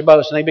any man should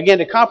boast. And they began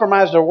to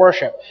compromise their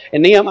worship.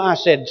 And Nehemiah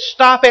said,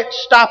 stop it,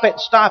 stop it,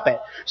 stop it.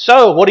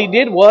 So what he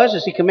did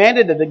was he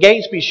commanded that the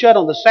gates be shut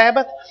on the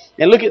Sabbath.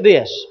 And look at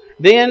this.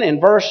 Then in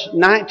verse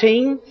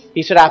 19,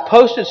 he said, I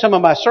posted some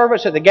of my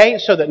servants at the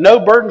gates so that no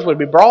burdens would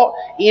be brought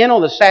in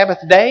on the Sabbath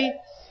day.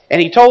 And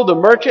he told the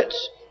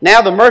merchants,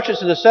 now the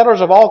merchants and the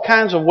settlers of all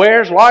kinds of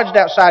wares lodged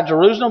outside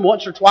Jerusalem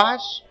once or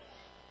twice.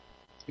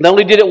 They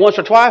only did it once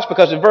or twice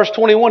because in verse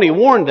 21 he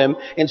warned them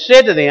and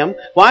said to them,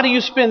 why do you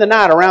spend the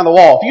night around the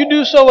wall? If you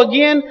do so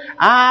again,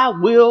 I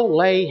will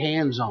lay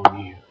hands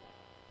on you.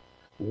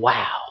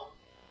 Wow.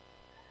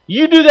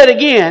 You do that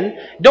again,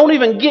 don't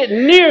even get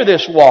near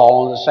this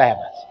wall on the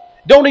Sabbath.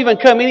 Don't even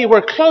come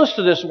anywhere close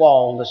to this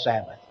wall on the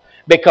Sabbath.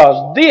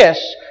 Because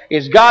this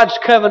is God's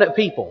covenant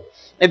people.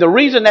 And the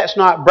reason that's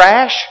not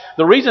brash,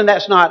 the reason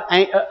that's not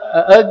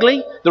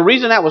ugly, the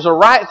reason that was the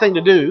right thing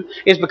to do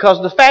is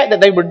because the fact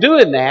that they were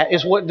doing that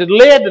is what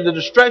led to the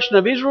destruction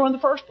of Israel in the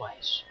first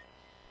place.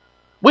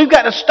 We've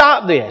got to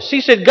stop this.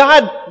 He said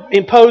God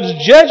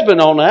imposed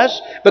judgment on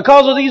us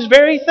because of these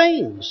very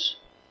things.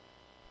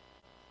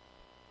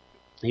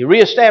 He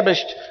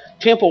reestablished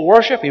temple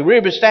worship. He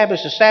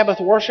reestablished the Sabbath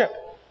worship.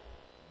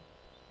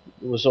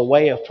 It was a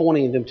way of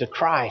pointing them to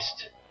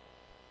Christ.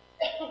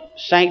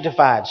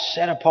 Sanctified,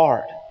 set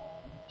apart.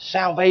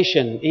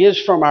 Salvation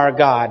is from our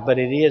God, but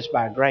it is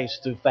by grace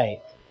through faith.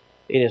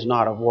 It is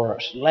not of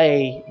works.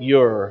 Lay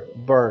your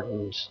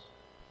burdens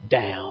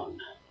down.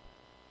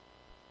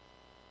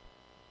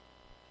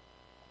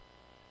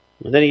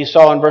 And then he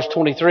saw in verse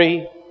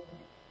 23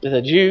 that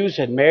the Jews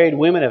had married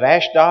women of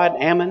Ashdod,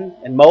 Ammon,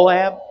 and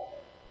Moab.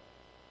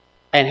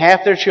 And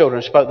half their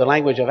children spoke the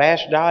language of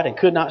Ashdod and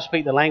could not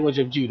speak the language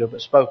of Judah,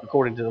 but spoke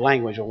according to the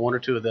language of one or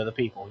two of the other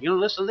people. You know,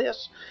 listen to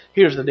this.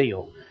 Here's the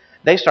deal.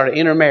 They started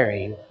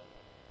intermarrying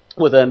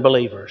with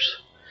unbelievers.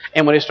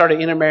 And when they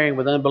started intermarrying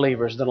with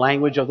unbelievers, the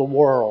language of the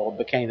world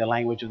became the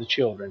language of the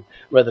children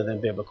rather than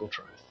biblical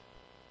truth.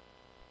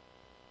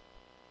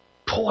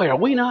 Boy, are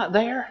we not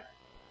there?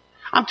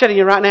 I'm telling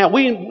you right now,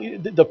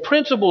 the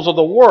principles of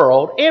the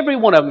world, every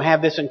one of them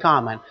have this in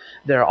common.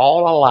 They're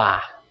all a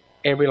lie.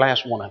 Every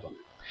last one of them.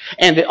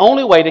 And the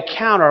only way to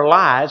counter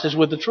lies is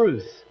with the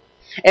truth.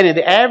 And in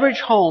the average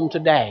home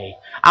today,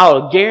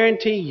 I'll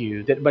guarantee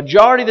you that the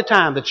majority of the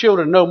time the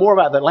children know more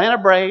about the Atlanta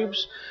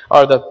Braves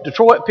or the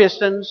Detroit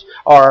Pistons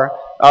or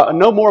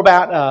know more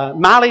about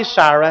Miley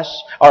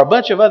Cyrus or a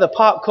bunch of other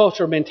pop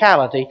culture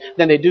mentality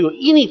than they do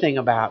anything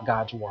about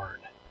God's Word.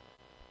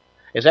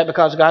 Is that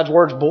because God's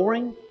Word's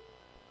boring?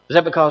 Is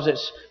that because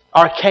it's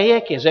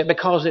archaic? Is it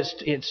because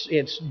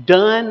it's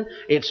done?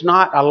 It's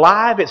not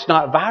alive? It's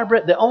not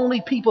vibrant? The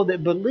only people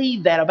that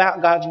believe that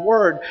about God's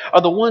Word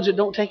are the ones that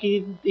don't take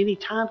any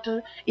time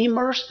to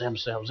immerse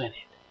themselves in it.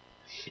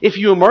 If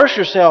you immerse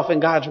yourself in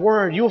God's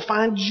Word, you'll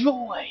find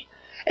joy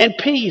and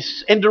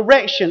peace and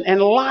direction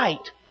and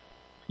light.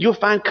 You'll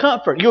find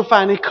comfort. You'll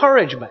find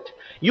encouragement.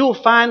 You'll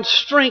find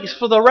strength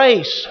for the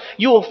race.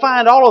 You'll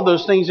find all of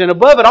those things. And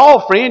above it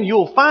all, friend,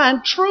 you'll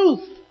find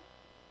truth.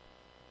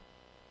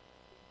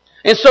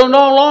 And so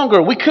no longer,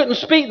 we couldn't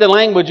speak the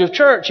language of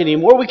church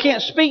anymore. We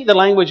can't speak the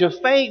language of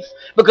faith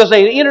because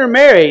they had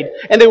intermarried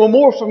and they were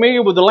more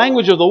familiar with the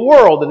language of the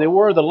world than they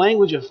were the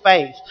language of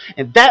faith.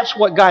 And that's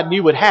what God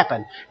knew would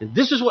happen. And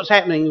this is what's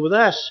happening with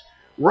us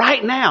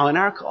right now in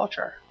our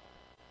culture.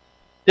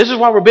 This is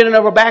why we're bending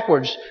over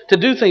backwards to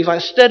do things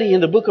like study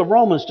in the book of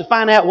Romans to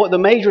find out what the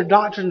major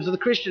doctrines of the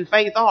Christian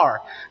faith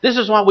are. This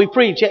is why we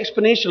preach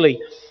exponentially,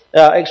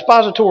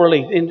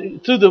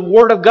 expositorily through the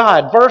Word of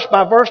God, verse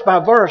by verse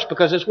by verse,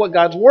 because it's what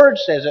God's Word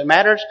says that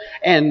matters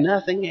and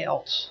nothing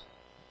else.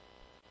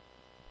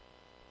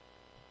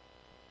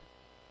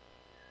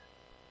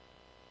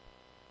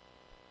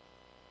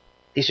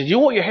 He said, you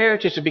want your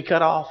heritage to be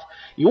cut off?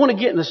 You want to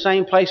get in the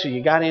same place that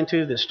you got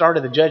into that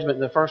started the judgment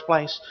in the first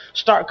place?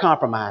 Start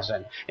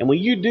compromising. And when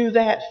you do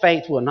that,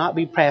 faith will not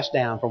be passed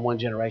down from one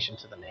generation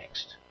to the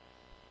next.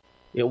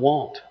 It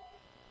won't.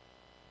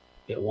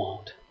 It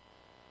won't.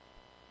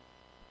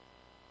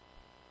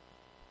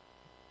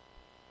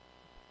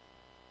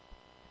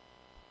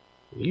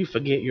 You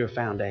forget your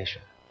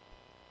foundation,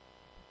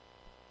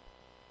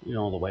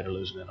 you're on the way to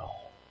losing it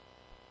all.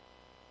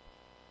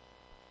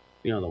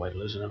 You're on the way to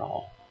losing it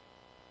all.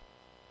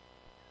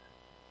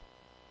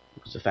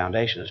 Because the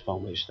foundation is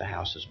upon which the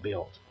house is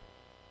built.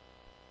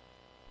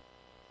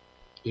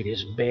 It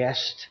is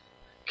best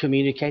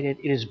communicated,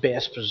 it is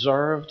best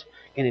preserved,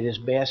 and it is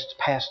best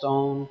passed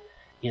on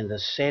in the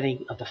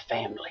setting of the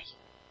family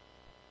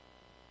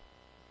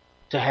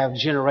to have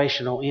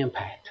generational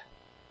impact.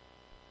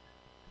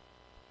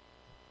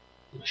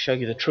 I'll show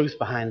you the truth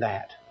behind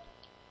that.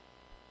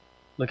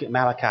 Look at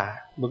Malachi.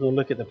 We're going to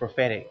look at the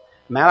prophetic.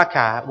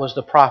 Malachi was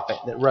the prophet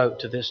that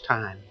wrote to this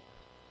time.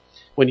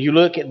 When you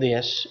look at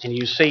this and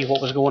you see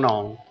what was going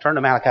on, turn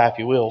to Malachi if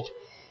you will.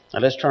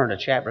 Now let's turn to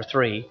chapter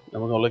 3,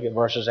 and we're going to look at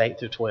verses 8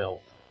 through 12.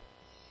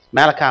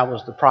 Malachi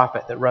was the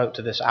prophet that wrote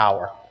to this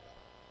hour.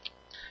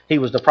 He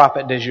was the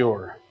prophet de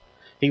jure.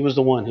 He was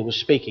the one who was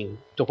speaking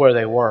to where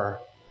they were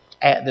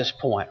at this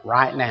point,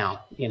 right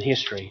now in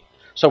history.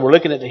 So we're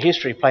looking at the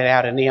history played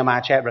out in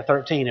Nehemiah chapter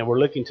 13, and we're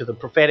looking to the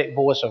prophetic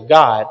voice of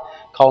God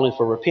calling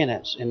for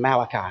repentance in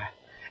Malachi.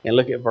 And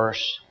look at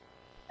verse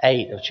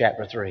 8 of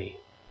chapter 3.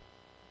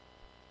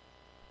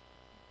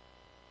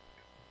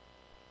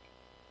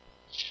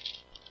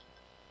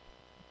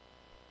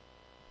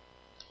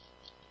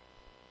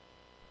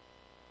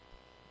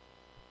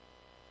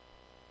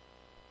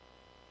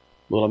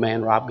 Will a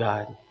man rob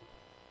God?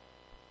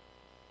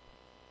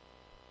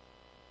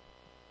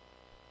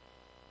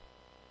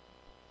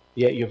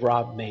 Yet you've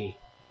robbed me.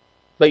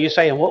 But you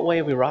say, in what way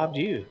have we robbed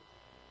you?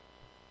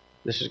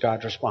 This is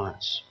God's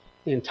response.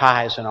 In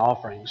tithes and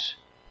offerings.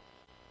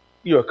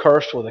 You are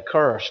cursed with a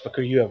curse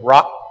because you have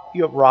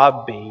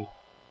robbed me,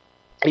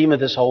 even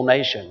this whole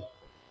nation.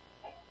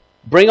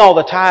 Bring all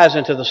the tithes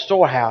into the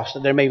storehouse,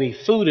 that there may be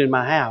food in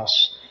my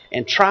house.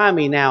 And try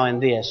me now in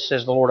this,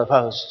 says the Lord of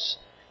hosts.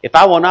 If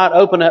I will not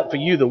open up for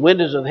you the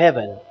windows of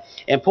heaven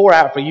and pour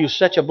out for you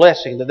such a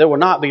blessing that there will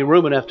not be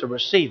room enough to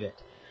receive it.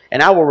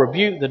 And I will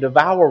rebuke the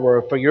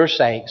devourer for your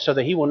sake, so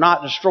that he will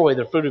not destroy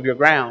the fruit of your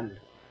ground.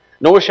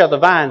 Nor shall the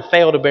vine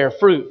fail to bear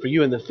fruit for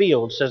you in the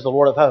field, says the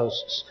Lord of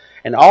hosts.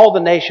 And all the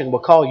nation will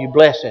call you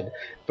blessed,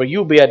 for you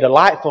will be a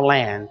delightful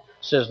land,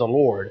 says the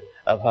Lord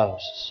of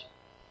hosts.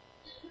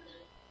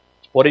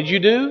 What did you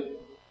do?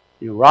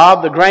 You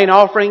robbed the grain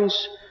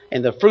offerings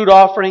and the fruit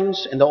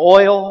offerings and the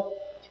oil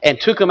and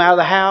took them out of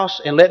the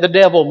house and let the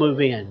devil move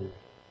in.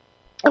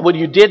 And when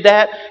you did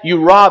that,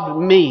 you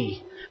robbed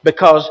me.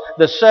 Because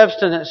the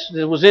substance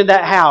that was in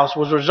that house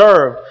was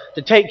reserved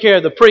to take care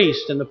of the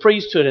priest and the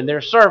priesthood and their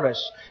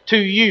service to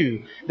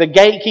you, the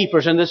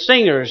gatekeepers and the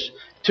singers,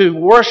 to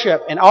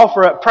worship and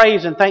offer up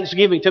praise and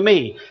thanksgiving to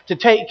me, to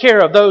take care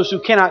of those who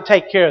cannot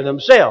take care of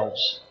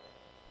themselves.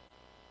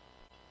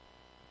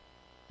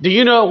 Do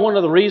you know one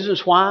of the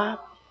reasons why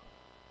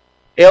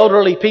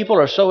elderly people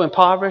are so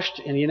impoverished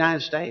in the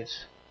United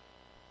States?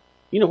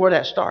 You know where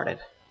that started?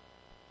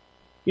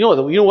 You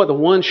know what the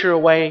one sure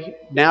way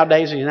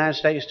nowadays in the United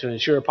States to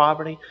ensure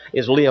poverty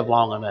is live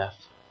long enough.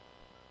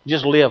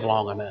 Just live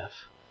long enough.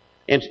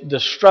 And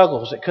the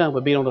struggles that come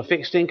with being on a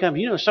fixed income,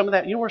 you know where some of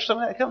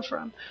that comes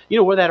from? You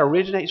know where that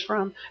originates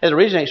from? It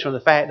originates from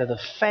the fact of the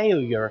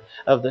failure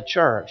of the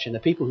church and the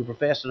people who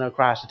profess to know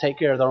Christ to take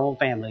care of their own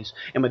families.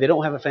 And when they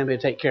don't have a family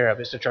to take care of,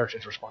 it's the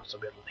church's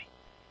responsibility.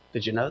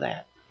 Did you know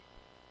that?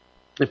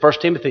 In 1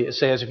 Timothy it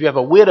says, if you have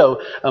a widow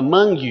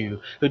among you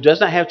who does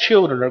not have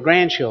children or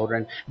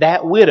grandchildren,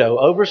 that widow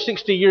over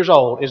 60 years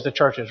old is the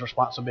church's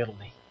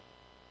responsibility.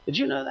 Did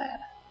you know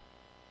that?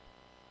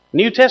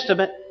 New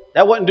Testament,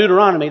 that wasn't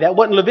Deuteronomy, that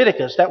wasn't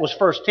Leviticus, that was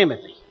 1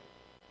 Timothy.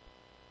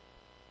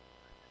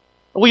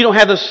 Well, you don't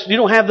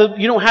have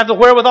the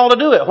wherewithal to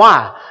do it.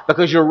 Why?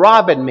 Because you're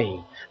robbing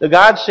me. The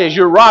God says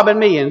you're robbing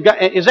me. And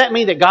does that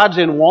mean that God's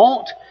in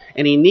want?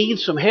 And He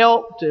needs some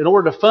help in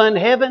order to fund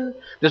heaven?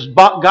 Does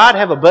God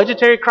have a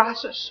budgetary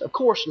crisis? Of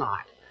course not.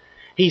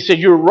 He said,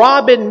 you're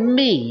robbing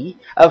me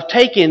of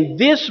taking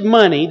this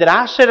money that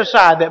I set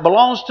aside that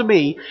belongs to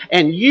me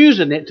and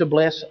using it to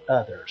bless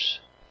others.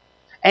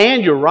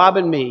 And you're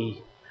robbing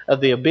me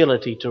of the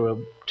ability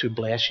to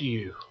bless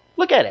you.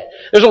 Look at it.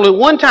 There's only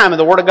one time in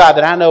the Word of God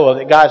that I know of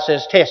that God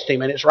says test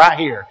Him, and it's right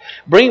here.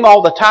 Bring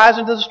all the tithes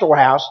into the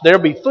storehouse, there'll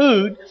be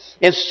food,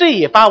 and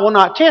see if I will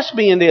not test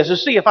me in this, and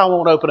see if I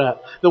won't open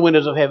up the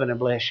windows of heaven and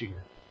bless you.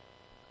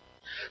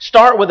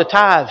 Start with the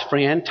tithes,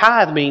 friend.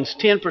 Tithe means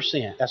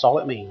 10%. That's all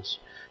it means.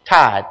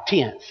 Tithe,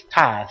 tenth.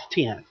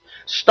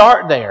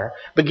 Start there.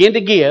 Begin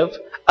to give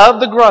of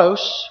the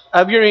gross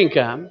of your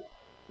income,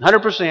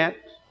 100%.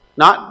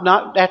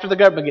 Not after the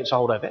government gets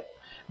hold of it,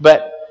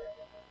 but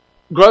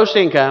gross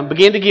income,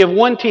 begin to give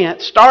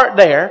 1/10, start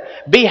there,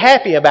 be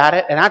happy about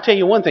it, and I tell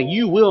you one thing,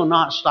 you will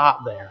not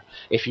stop there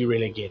if you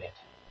really get it.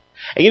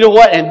 And you know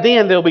what? And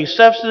then there'll be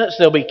substance,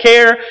 there'll be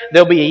care,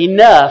 there'll be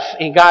enough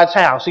in God's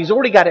house. He's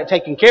already got it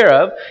taken care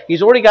of.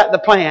 He's already got the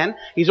plan.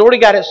 He's already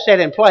got it set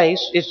in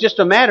place. It's just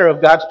a matter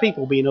of God's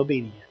people being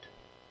obedient.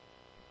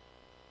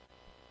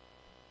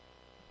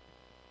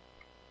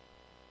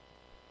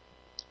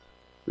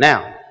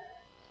 Now,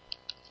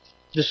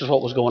 this is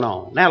what was going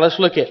on. Now let's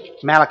look at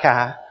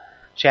Malachi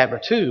chapter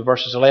 2,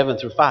 verses 11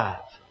 through 5.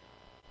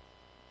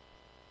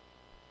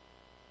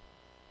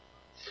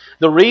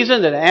 The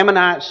reason that the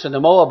Ammonites and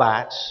the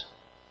Moabites,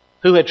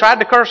 who had tried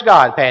to curse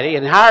God, Patty,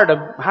 and hired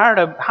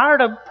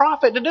a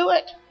prophet to do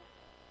it.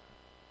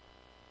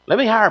 Let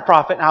me hire a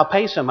prophet and I'll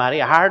pay somebody,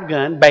 a hired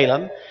gun,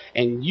 Balaam,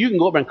 and you can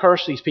go over and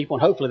curse these people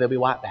and hopefully they'll be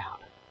wiped out.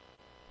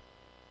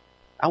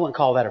 I wouldn't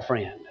call that a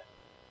friend.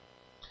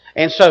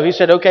 And so he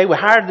said, okay, we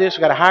hired this,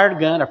 we got a hired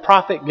gun, a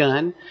prophet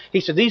gun.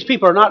 He said, these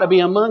people are not to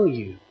be among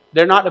you.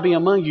 They're not to be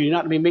among you. You're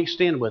not to be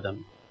mixed in with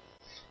them.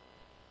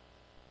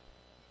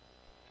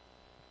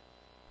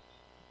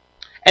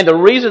 And the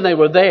reason they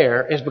were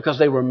there is because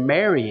they were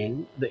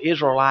marrying the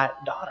Israelite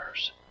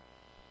daughters.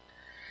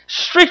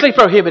 Strictly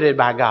prohibited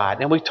by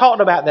God. And we've talked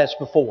about this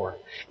before.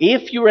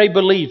 If you're a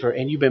believer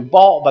and you've been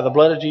bought by the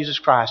blood of Jesus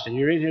Christ and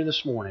you're in here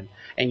this morning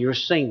and you're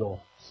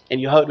single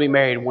and you hope to be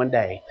married one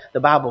day,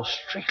 the Bible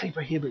strictly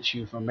prohibits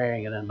you from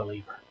marrying an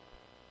unbeliever.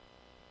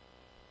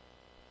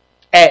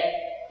 At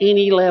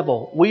any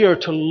level. We are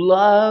to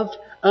love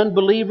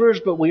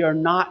unbelievers, but we are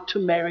not to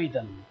marry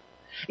them.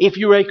 If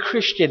you're a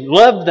Christian,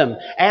 love them,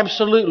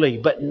 absolutely,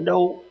 but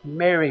don't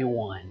marry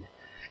one.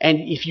 And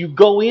if you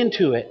go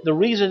into it, the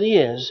reason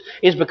is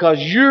because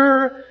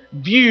your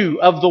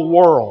view of the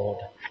world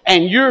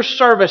and your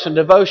service and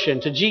devotion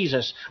to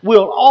Jesus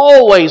will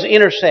always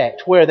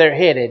intersect where they're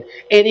headed.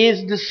 It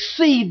is the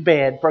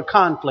seedbed for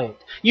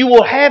conflict. You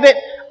will have it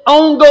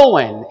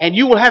ongoing, and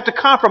you will have to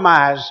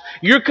compromise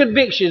your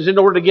convictions in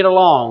order to get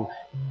along.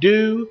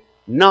 Do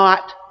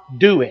not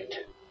do it.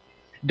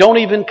 Don't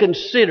even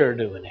consider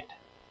doing it.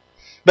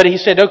 But he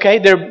said, okay,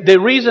 the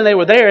reason they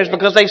were there is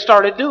because they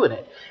started doing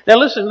it. Now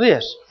listen to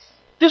this.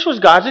 This was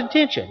God's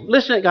intention.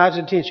 Listen to God's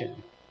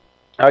intention.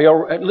 Are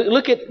y'all,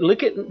 look at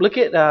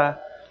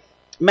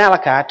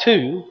Malachi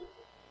 2,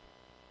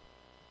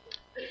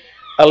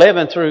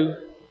 11 through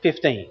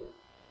 15.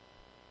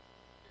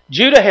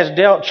 Judah has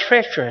dealt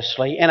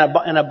treacherously, and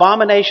an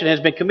abomination has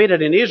been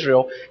committed in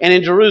Israel and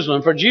in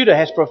Jerusalem. For Judah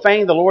has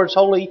profaned the Lord's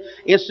holy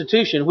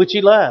institution, which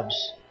he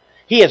loves.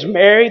 He has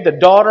married the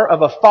daughter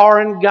of a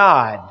foreign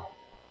god.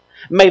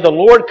 May the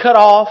Lord cut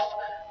off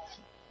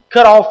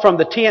from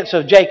the tents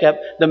of Jacob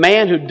the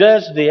man who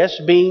does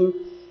this, being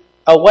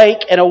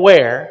awake and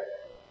aware,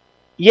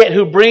 yet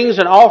who brings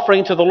an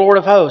offering to the Lord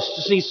of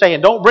hosts. He's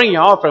saying, don't bring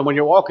your offering when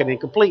you're walking in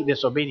complete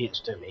disobedience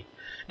to me.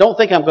 Don't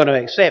think I'm going to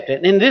accept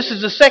it. And this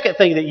is the second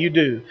thing that you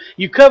do.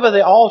 You cover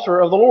the altar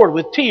of the Lord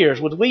with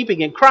tears, with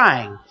weeping and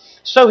crying.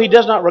 So he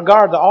does not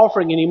regard the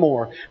offering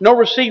anymore, nor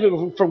receive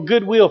it from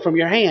goodwill from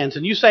your hands.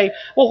 And you say,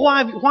 well,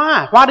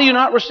 why? Why do you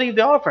not receive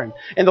the offering?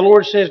 And the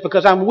Lord says,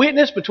 because I'm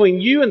witness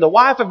between you and the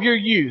wife of your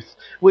youth,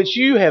 with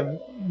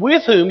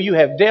whom you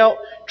have dealt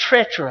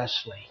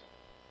treacherously.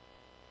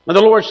 And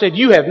the Lord said,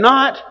 you have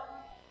not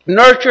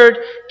nurtured,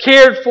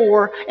 cared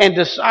for, and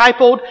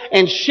discipled,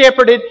 and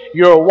shepherded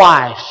your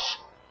wife.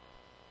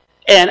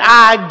 And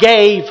I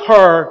gave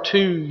her to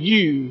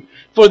you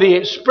for the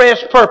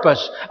express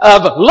purpose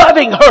of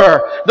loving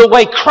her the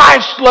way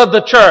Christ loved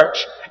the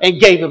church and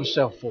gave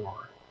himself for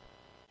her.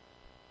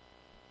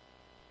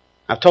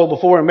 I've told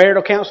before in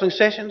marital counseling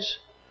sessions,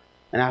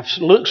 and I've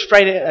looked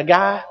straight at a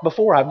guy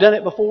before, I've done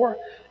it before,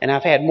 and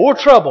I've had more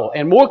trouble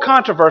and more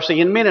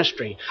controversy in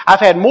ministry. I've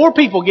had more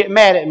people get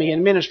mad at me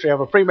in ministry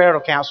over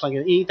premarital counseling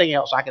than anything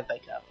else I can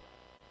think of.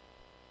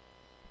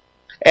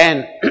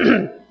 And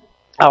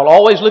I'll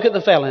always look at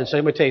the fella and say,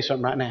 let me tell you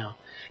something right now.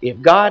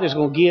 If God is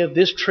going to give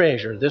this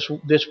treasure,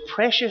 this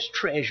precious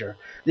treasure,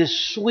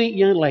 this sweet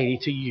young lady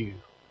to you,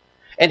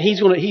 and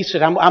he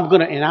said,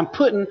 I'm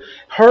putting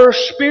her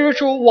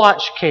spiritual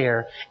watch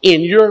care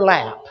in your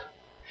lap.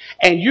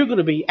 And you're going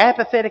to be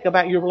apathetic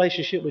about your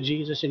relationship with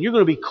Jesus, and you're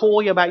going to be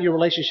coy about your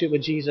relationship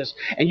with Jesus,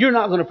 and you're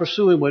not going to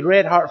pursue him with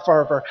red heart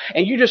fervor,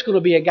 and you're just going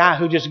to be a guy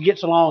who just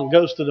gets along and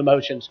goes through the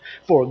motions.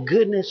 For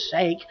goodness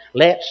sake,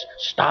 let's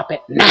stop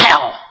it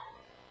now.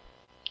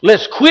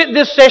 Let's quit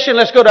this session.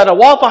 Let's go to the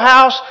Waffle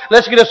House.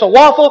 Let's get us a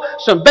waffle,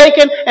 some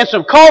bacon, and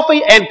some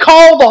coffee, and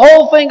call the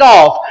whole thing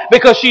off,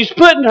 because she's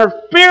putting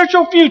her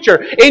spiritual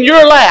future in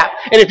your lap.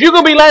 And if you're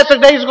going to be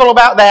lackadaisical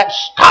about that,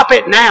 stop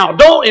it now.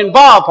 Don't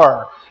involve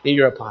her in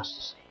your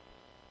apostasy.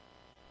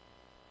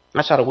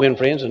 That's how to win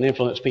friends and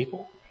influence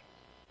people.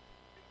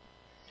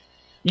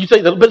 You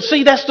think but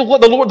see, that's what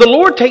the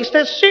Lord takes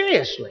that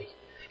seriously.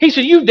 He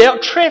said, you've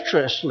dealt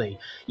treacherously.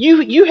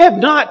 You have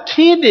not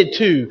tended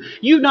to.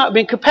 You've not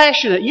been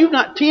compassionate. You've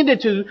not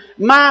tended to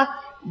my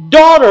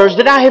daughters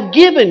that I have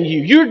given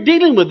you. You're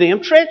dealing with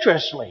them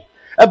treacherously,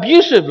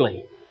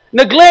 abusively,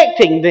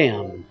 neglecting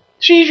them.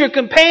 She's your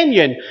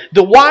companion,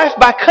 the wife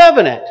by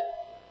covenant.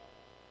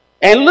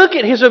 And look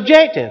at his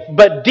objective.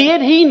 But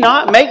did he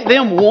not make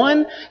them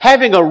one,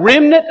 having a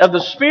remnant of the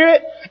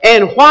Spirit?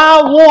 And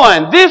why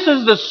one? This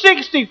is the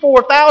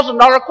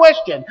 $64,000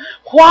 question.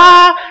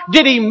 Why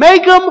did he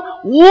make them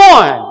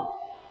one?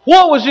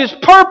 What was his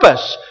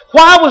purpose?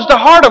 Why was the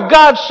heart of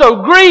God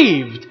so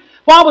grieved?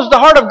 Why was the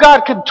heart of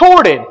God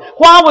contorted?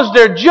 Why was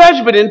there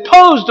judgment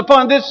imposed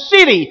upon this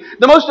city?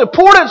 The most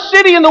important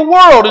city in the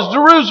world is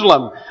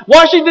Jerusalem.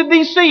 Washington,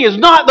 D.C. is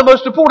not the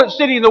most important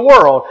city in the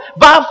world.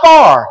 By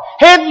far.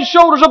 Head and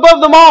shoulders above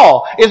them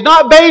all is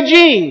not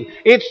Beijing.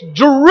 It's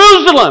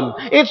Jerusalem.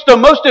 It's the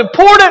most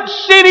important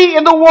city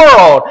in the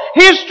world.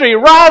 History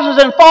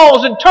rises and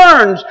falls and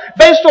turns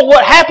based on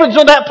what happens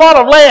on that plot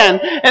of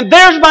land. And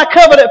there's my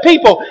covenant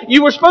people.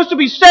 You were supposed to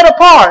be set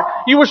apart.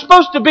 You were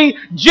supposed to be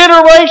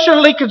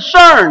generationally concerned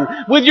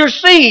with your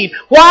seed.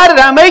 Why did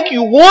I make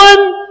you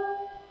one?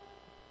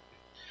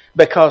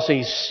 Because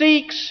he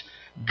seeks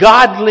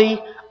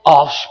godly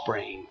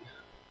offspring.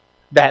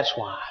 That's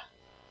why.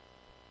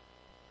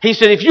 He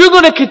said, if you're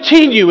going to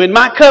continue in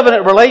my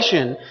covenant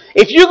relation,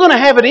 if you're going to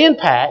have an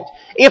impact,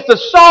 if the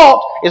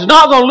salt is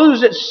not going to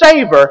lose its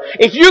savor,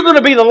 if you're going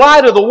to be the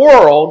light of the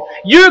world,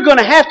 you're going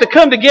to have to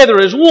come together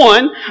as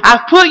one.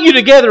 I've put you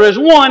together as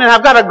one, and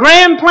I've got a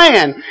grand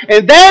plan.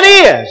 And that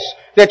is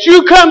that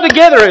you come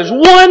together as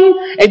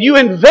one, and you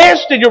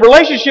invest in your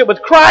relationship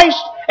with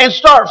Christ, and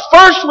start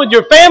first with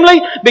your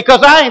family,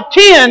 because I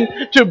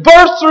intend to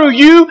birth through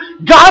you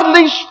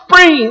godly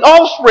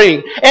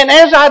offspring. And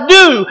as I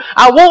do,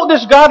 I want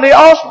this godly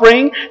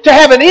offspring to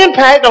have an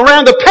impact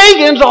around the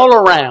pagans all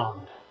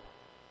around.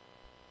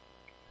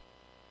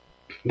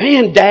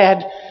 Man,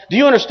 Dad, do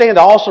you understand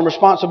the awesome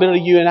responsibility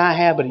you and I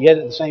have, but yet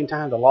at the same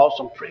time the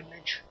awesome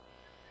privilege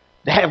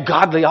to have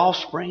godly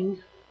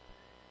offspring?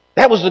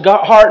 That was the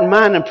heart and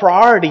mind and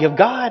priority of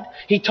God.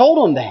 He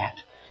told them that.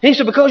 He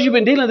said, because you've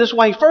been dealing this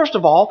way, first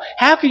of all,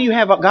 how can you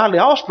have a godly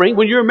offspring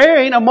when you're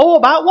marrying a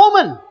Moabite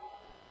woman?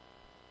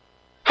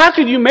 How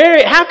could you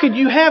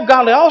have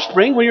godly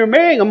offspring when you're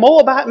marrying a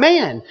Moabite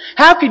man?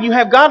 How can you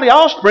have godly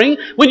offspring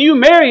when you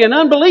marry an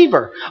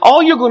unbeliever?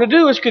 All you're going to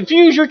do is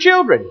confuse your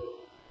children.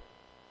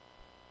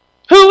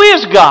 Who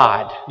is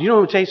God? You know what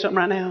I'm going to tell you something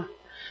right now?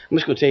 I'm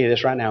just going to tell you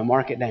this right now.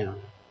 Mark it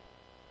down.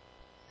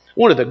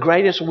 One of the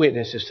greatest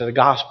witnesses to the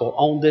gospel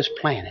on this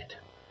planet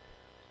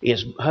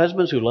is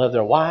husbands who love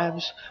their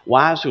wives,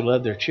 wives who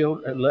love their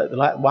children,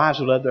 wives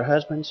who love their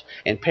husbands,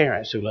 and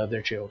parents who love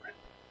their children.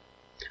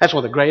 That's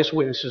one of the greatest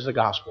witnesses of the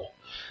gospel.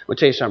 I'll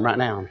tell you something right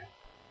now.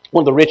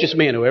 One of the richest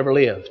men who ever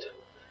lived,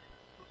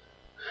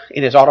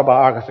 in his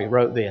autobiography,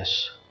 wrote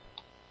this.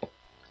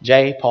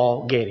 J.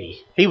 Paul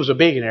Getty. He was a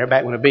billionaire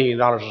back when $1 billion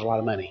was a lot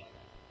of money.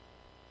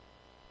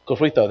 Of course,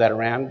 we throw that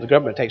around. The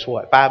government takes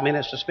what, 5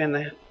 minutes to spend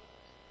that?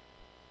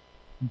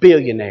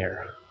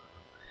 Billionaire.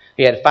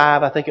 He had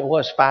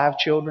five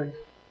children.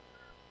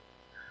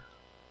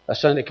 A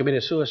son that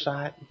committed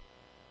suicide.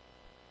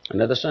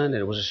 Another son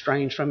that was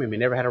estranged from him. He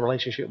never had a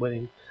relationship with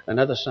him.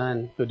 Another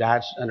son who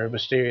died under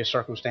mysterious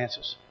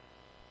circumstances.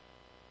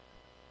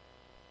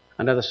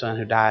 Another son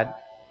who died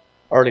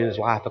early in his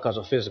life because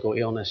of physical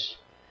illness.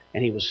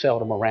 And he was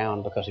seldom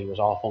around because he was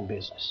off on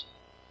business.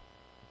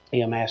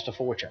 He amassed a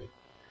fortune.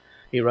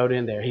 He wrote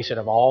in there, he said,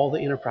 of all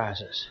the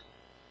enterprises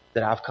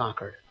that I've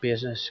conquered,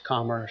 business,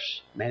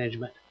 commerce,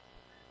 management,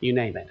 you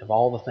name it, of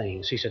all the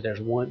things, he said,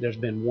 there's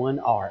been one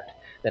art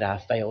that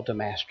I've failed to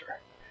master,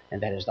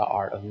 and that is the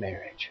art of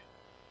marriage.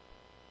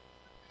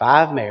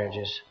 5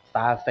 marriages,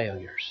 5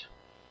 failures.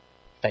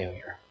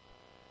 Failure.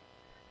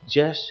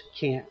 Just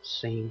can't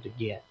seem to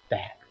get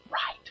that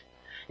right.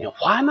 And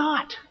why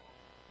not?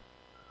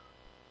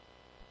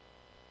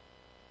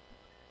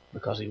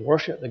 Because he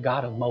worshiped the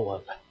God of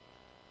Moab.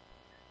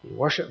 He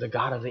worshiped the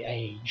God of the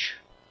age.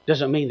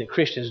 Doesn't mean that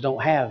Christians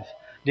don't have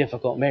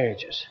difficult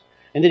marriages.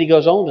 And then he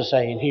goes on to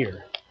say in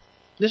here,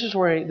 this is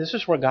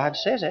where God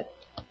says it.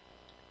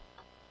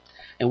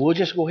 And we'll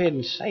just go ahead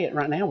and say it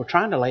right now. We're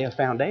trying to lay a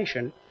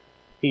foundation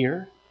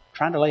here,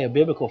 trying to lay a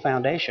biblical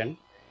foundation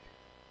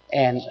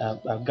and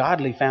a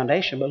godly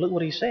foundation. But look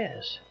what he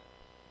says.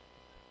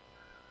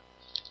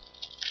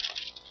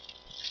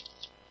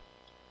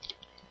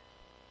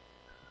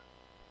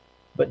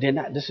 But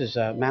this is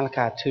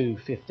Malachi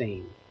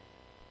 2:15.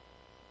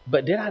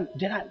 But did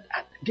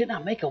I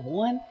make a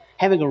one,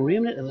 having a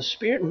remnant of the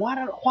Spirit? And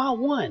why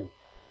one?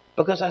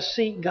 Because I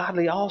seek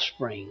godly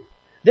offspring.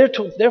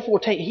 Therefore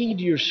take heed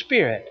to your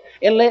spirit,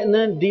 and let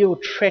none deal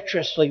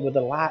treacherously with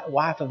the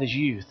wife of his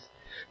youth.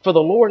 For the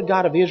Lord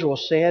God of Israel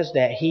says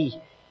that he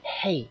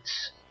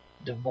hates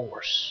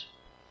divorce.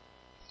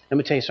 Let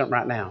me tell you something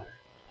right now.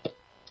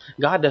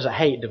 God doesn't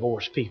hate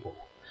divorced people.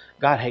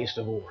 God hates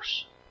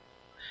divorce.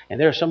 And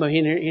there are some of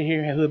you in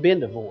here who have been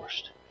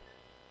divorced.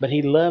 But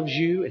he loves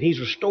you and he's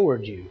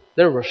restored you.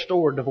 There are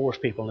restored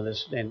divorced people in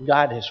this. And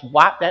God has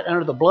wiped that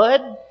under the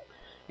blood.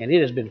 And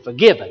it has been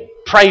forgiven.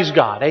 Praise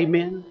God.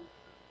 Amen.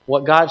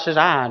 What God says,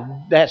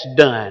 that's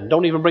done.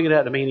 Don't even bring it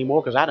up to me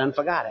anymore because I done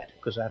forgot it.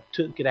 Because I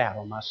took it out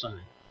on my son.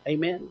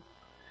 Amen.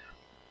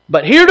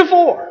 But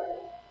heretofore,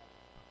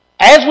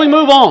 as we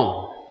move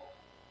on,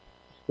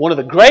 one of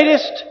the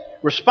greatest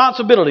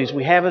responsibilities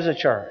we have as a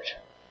church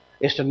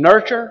is to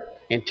nurture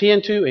and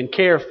tend to and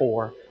care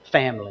for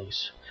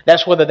families.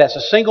 That's whether that's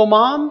a single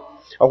mom,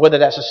 or whether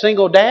that's a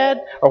single dad,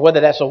 or whether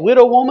that's a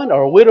widow woman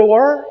or a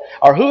widower,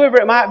 or whoever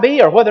it might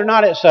be, or whether or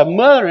not it's a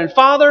mother and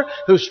father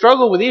who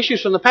struggle with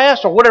issues from the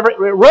past, or whatever. It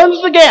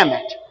runs the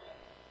gamut.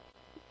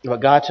 But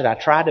God said, I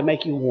tried to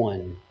make you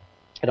one,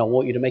 and I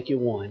want you to make you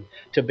one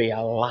to be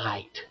a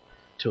light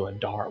to a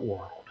dark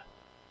world.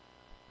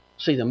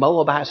 See, the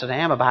Moabites and the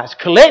Ammonites,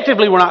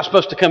 collectively we're not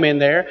supposed to come in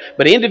there,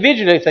 but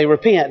individually, if they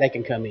repent, they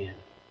can come in.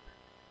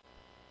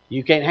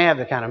 You can't have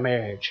the kind of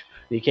marriage,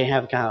 you can't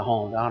have the kind of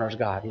home that honors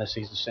God unless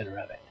He's the center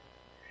of it.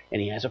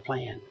 And He has a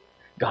plan.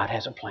 God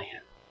has a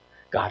plan.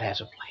 God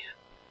has a plan.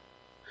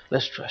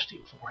 Let's trust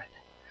Him for it.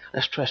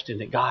 Let's trust Him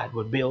that God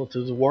would build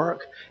through the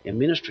work and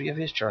ministry of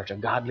His church a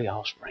godly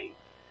offspring.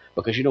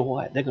 Because you know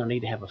what? They're going to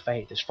need to have a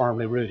faith that's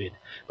firmly rooted.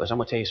 Because I'm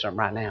going to tell you something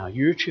right now.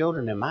 Your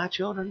children and my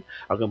children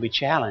are going to be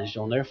challenged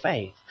on their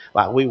faith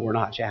like we were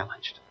not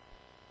challenged.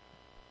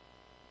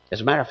 As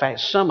a matter of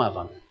fact, some of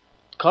them,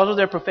 because of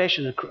their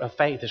profession of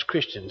faith as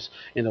Christians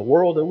in the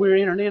world that we're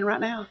entering in right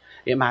now,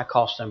 it might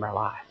cost them their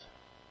life.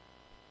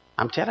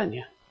 I'm telling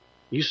you.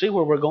 You see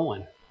where we're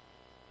going.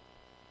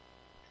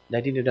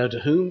 They need to know to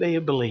whom they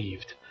have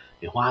believed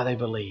and why they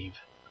believe.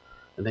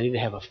 And they need to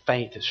have a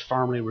faith that's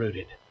firmly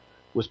rooted,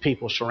 with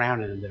people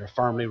surrounding them that are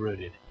firmly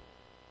rooted.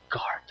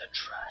 Guard the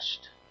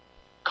trust.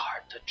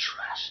 Guard the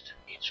trust.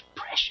 It's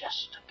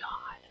precious to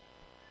God.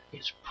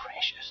 It's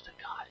precious to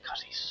God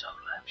because He so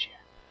loves you.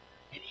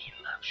 And He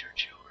loves your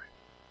children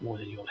more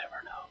than you'll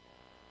ever know.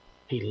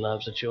 He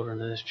loves the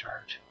children of this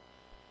church.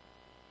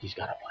 He's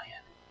got a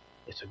plan.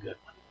 It's a good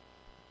one.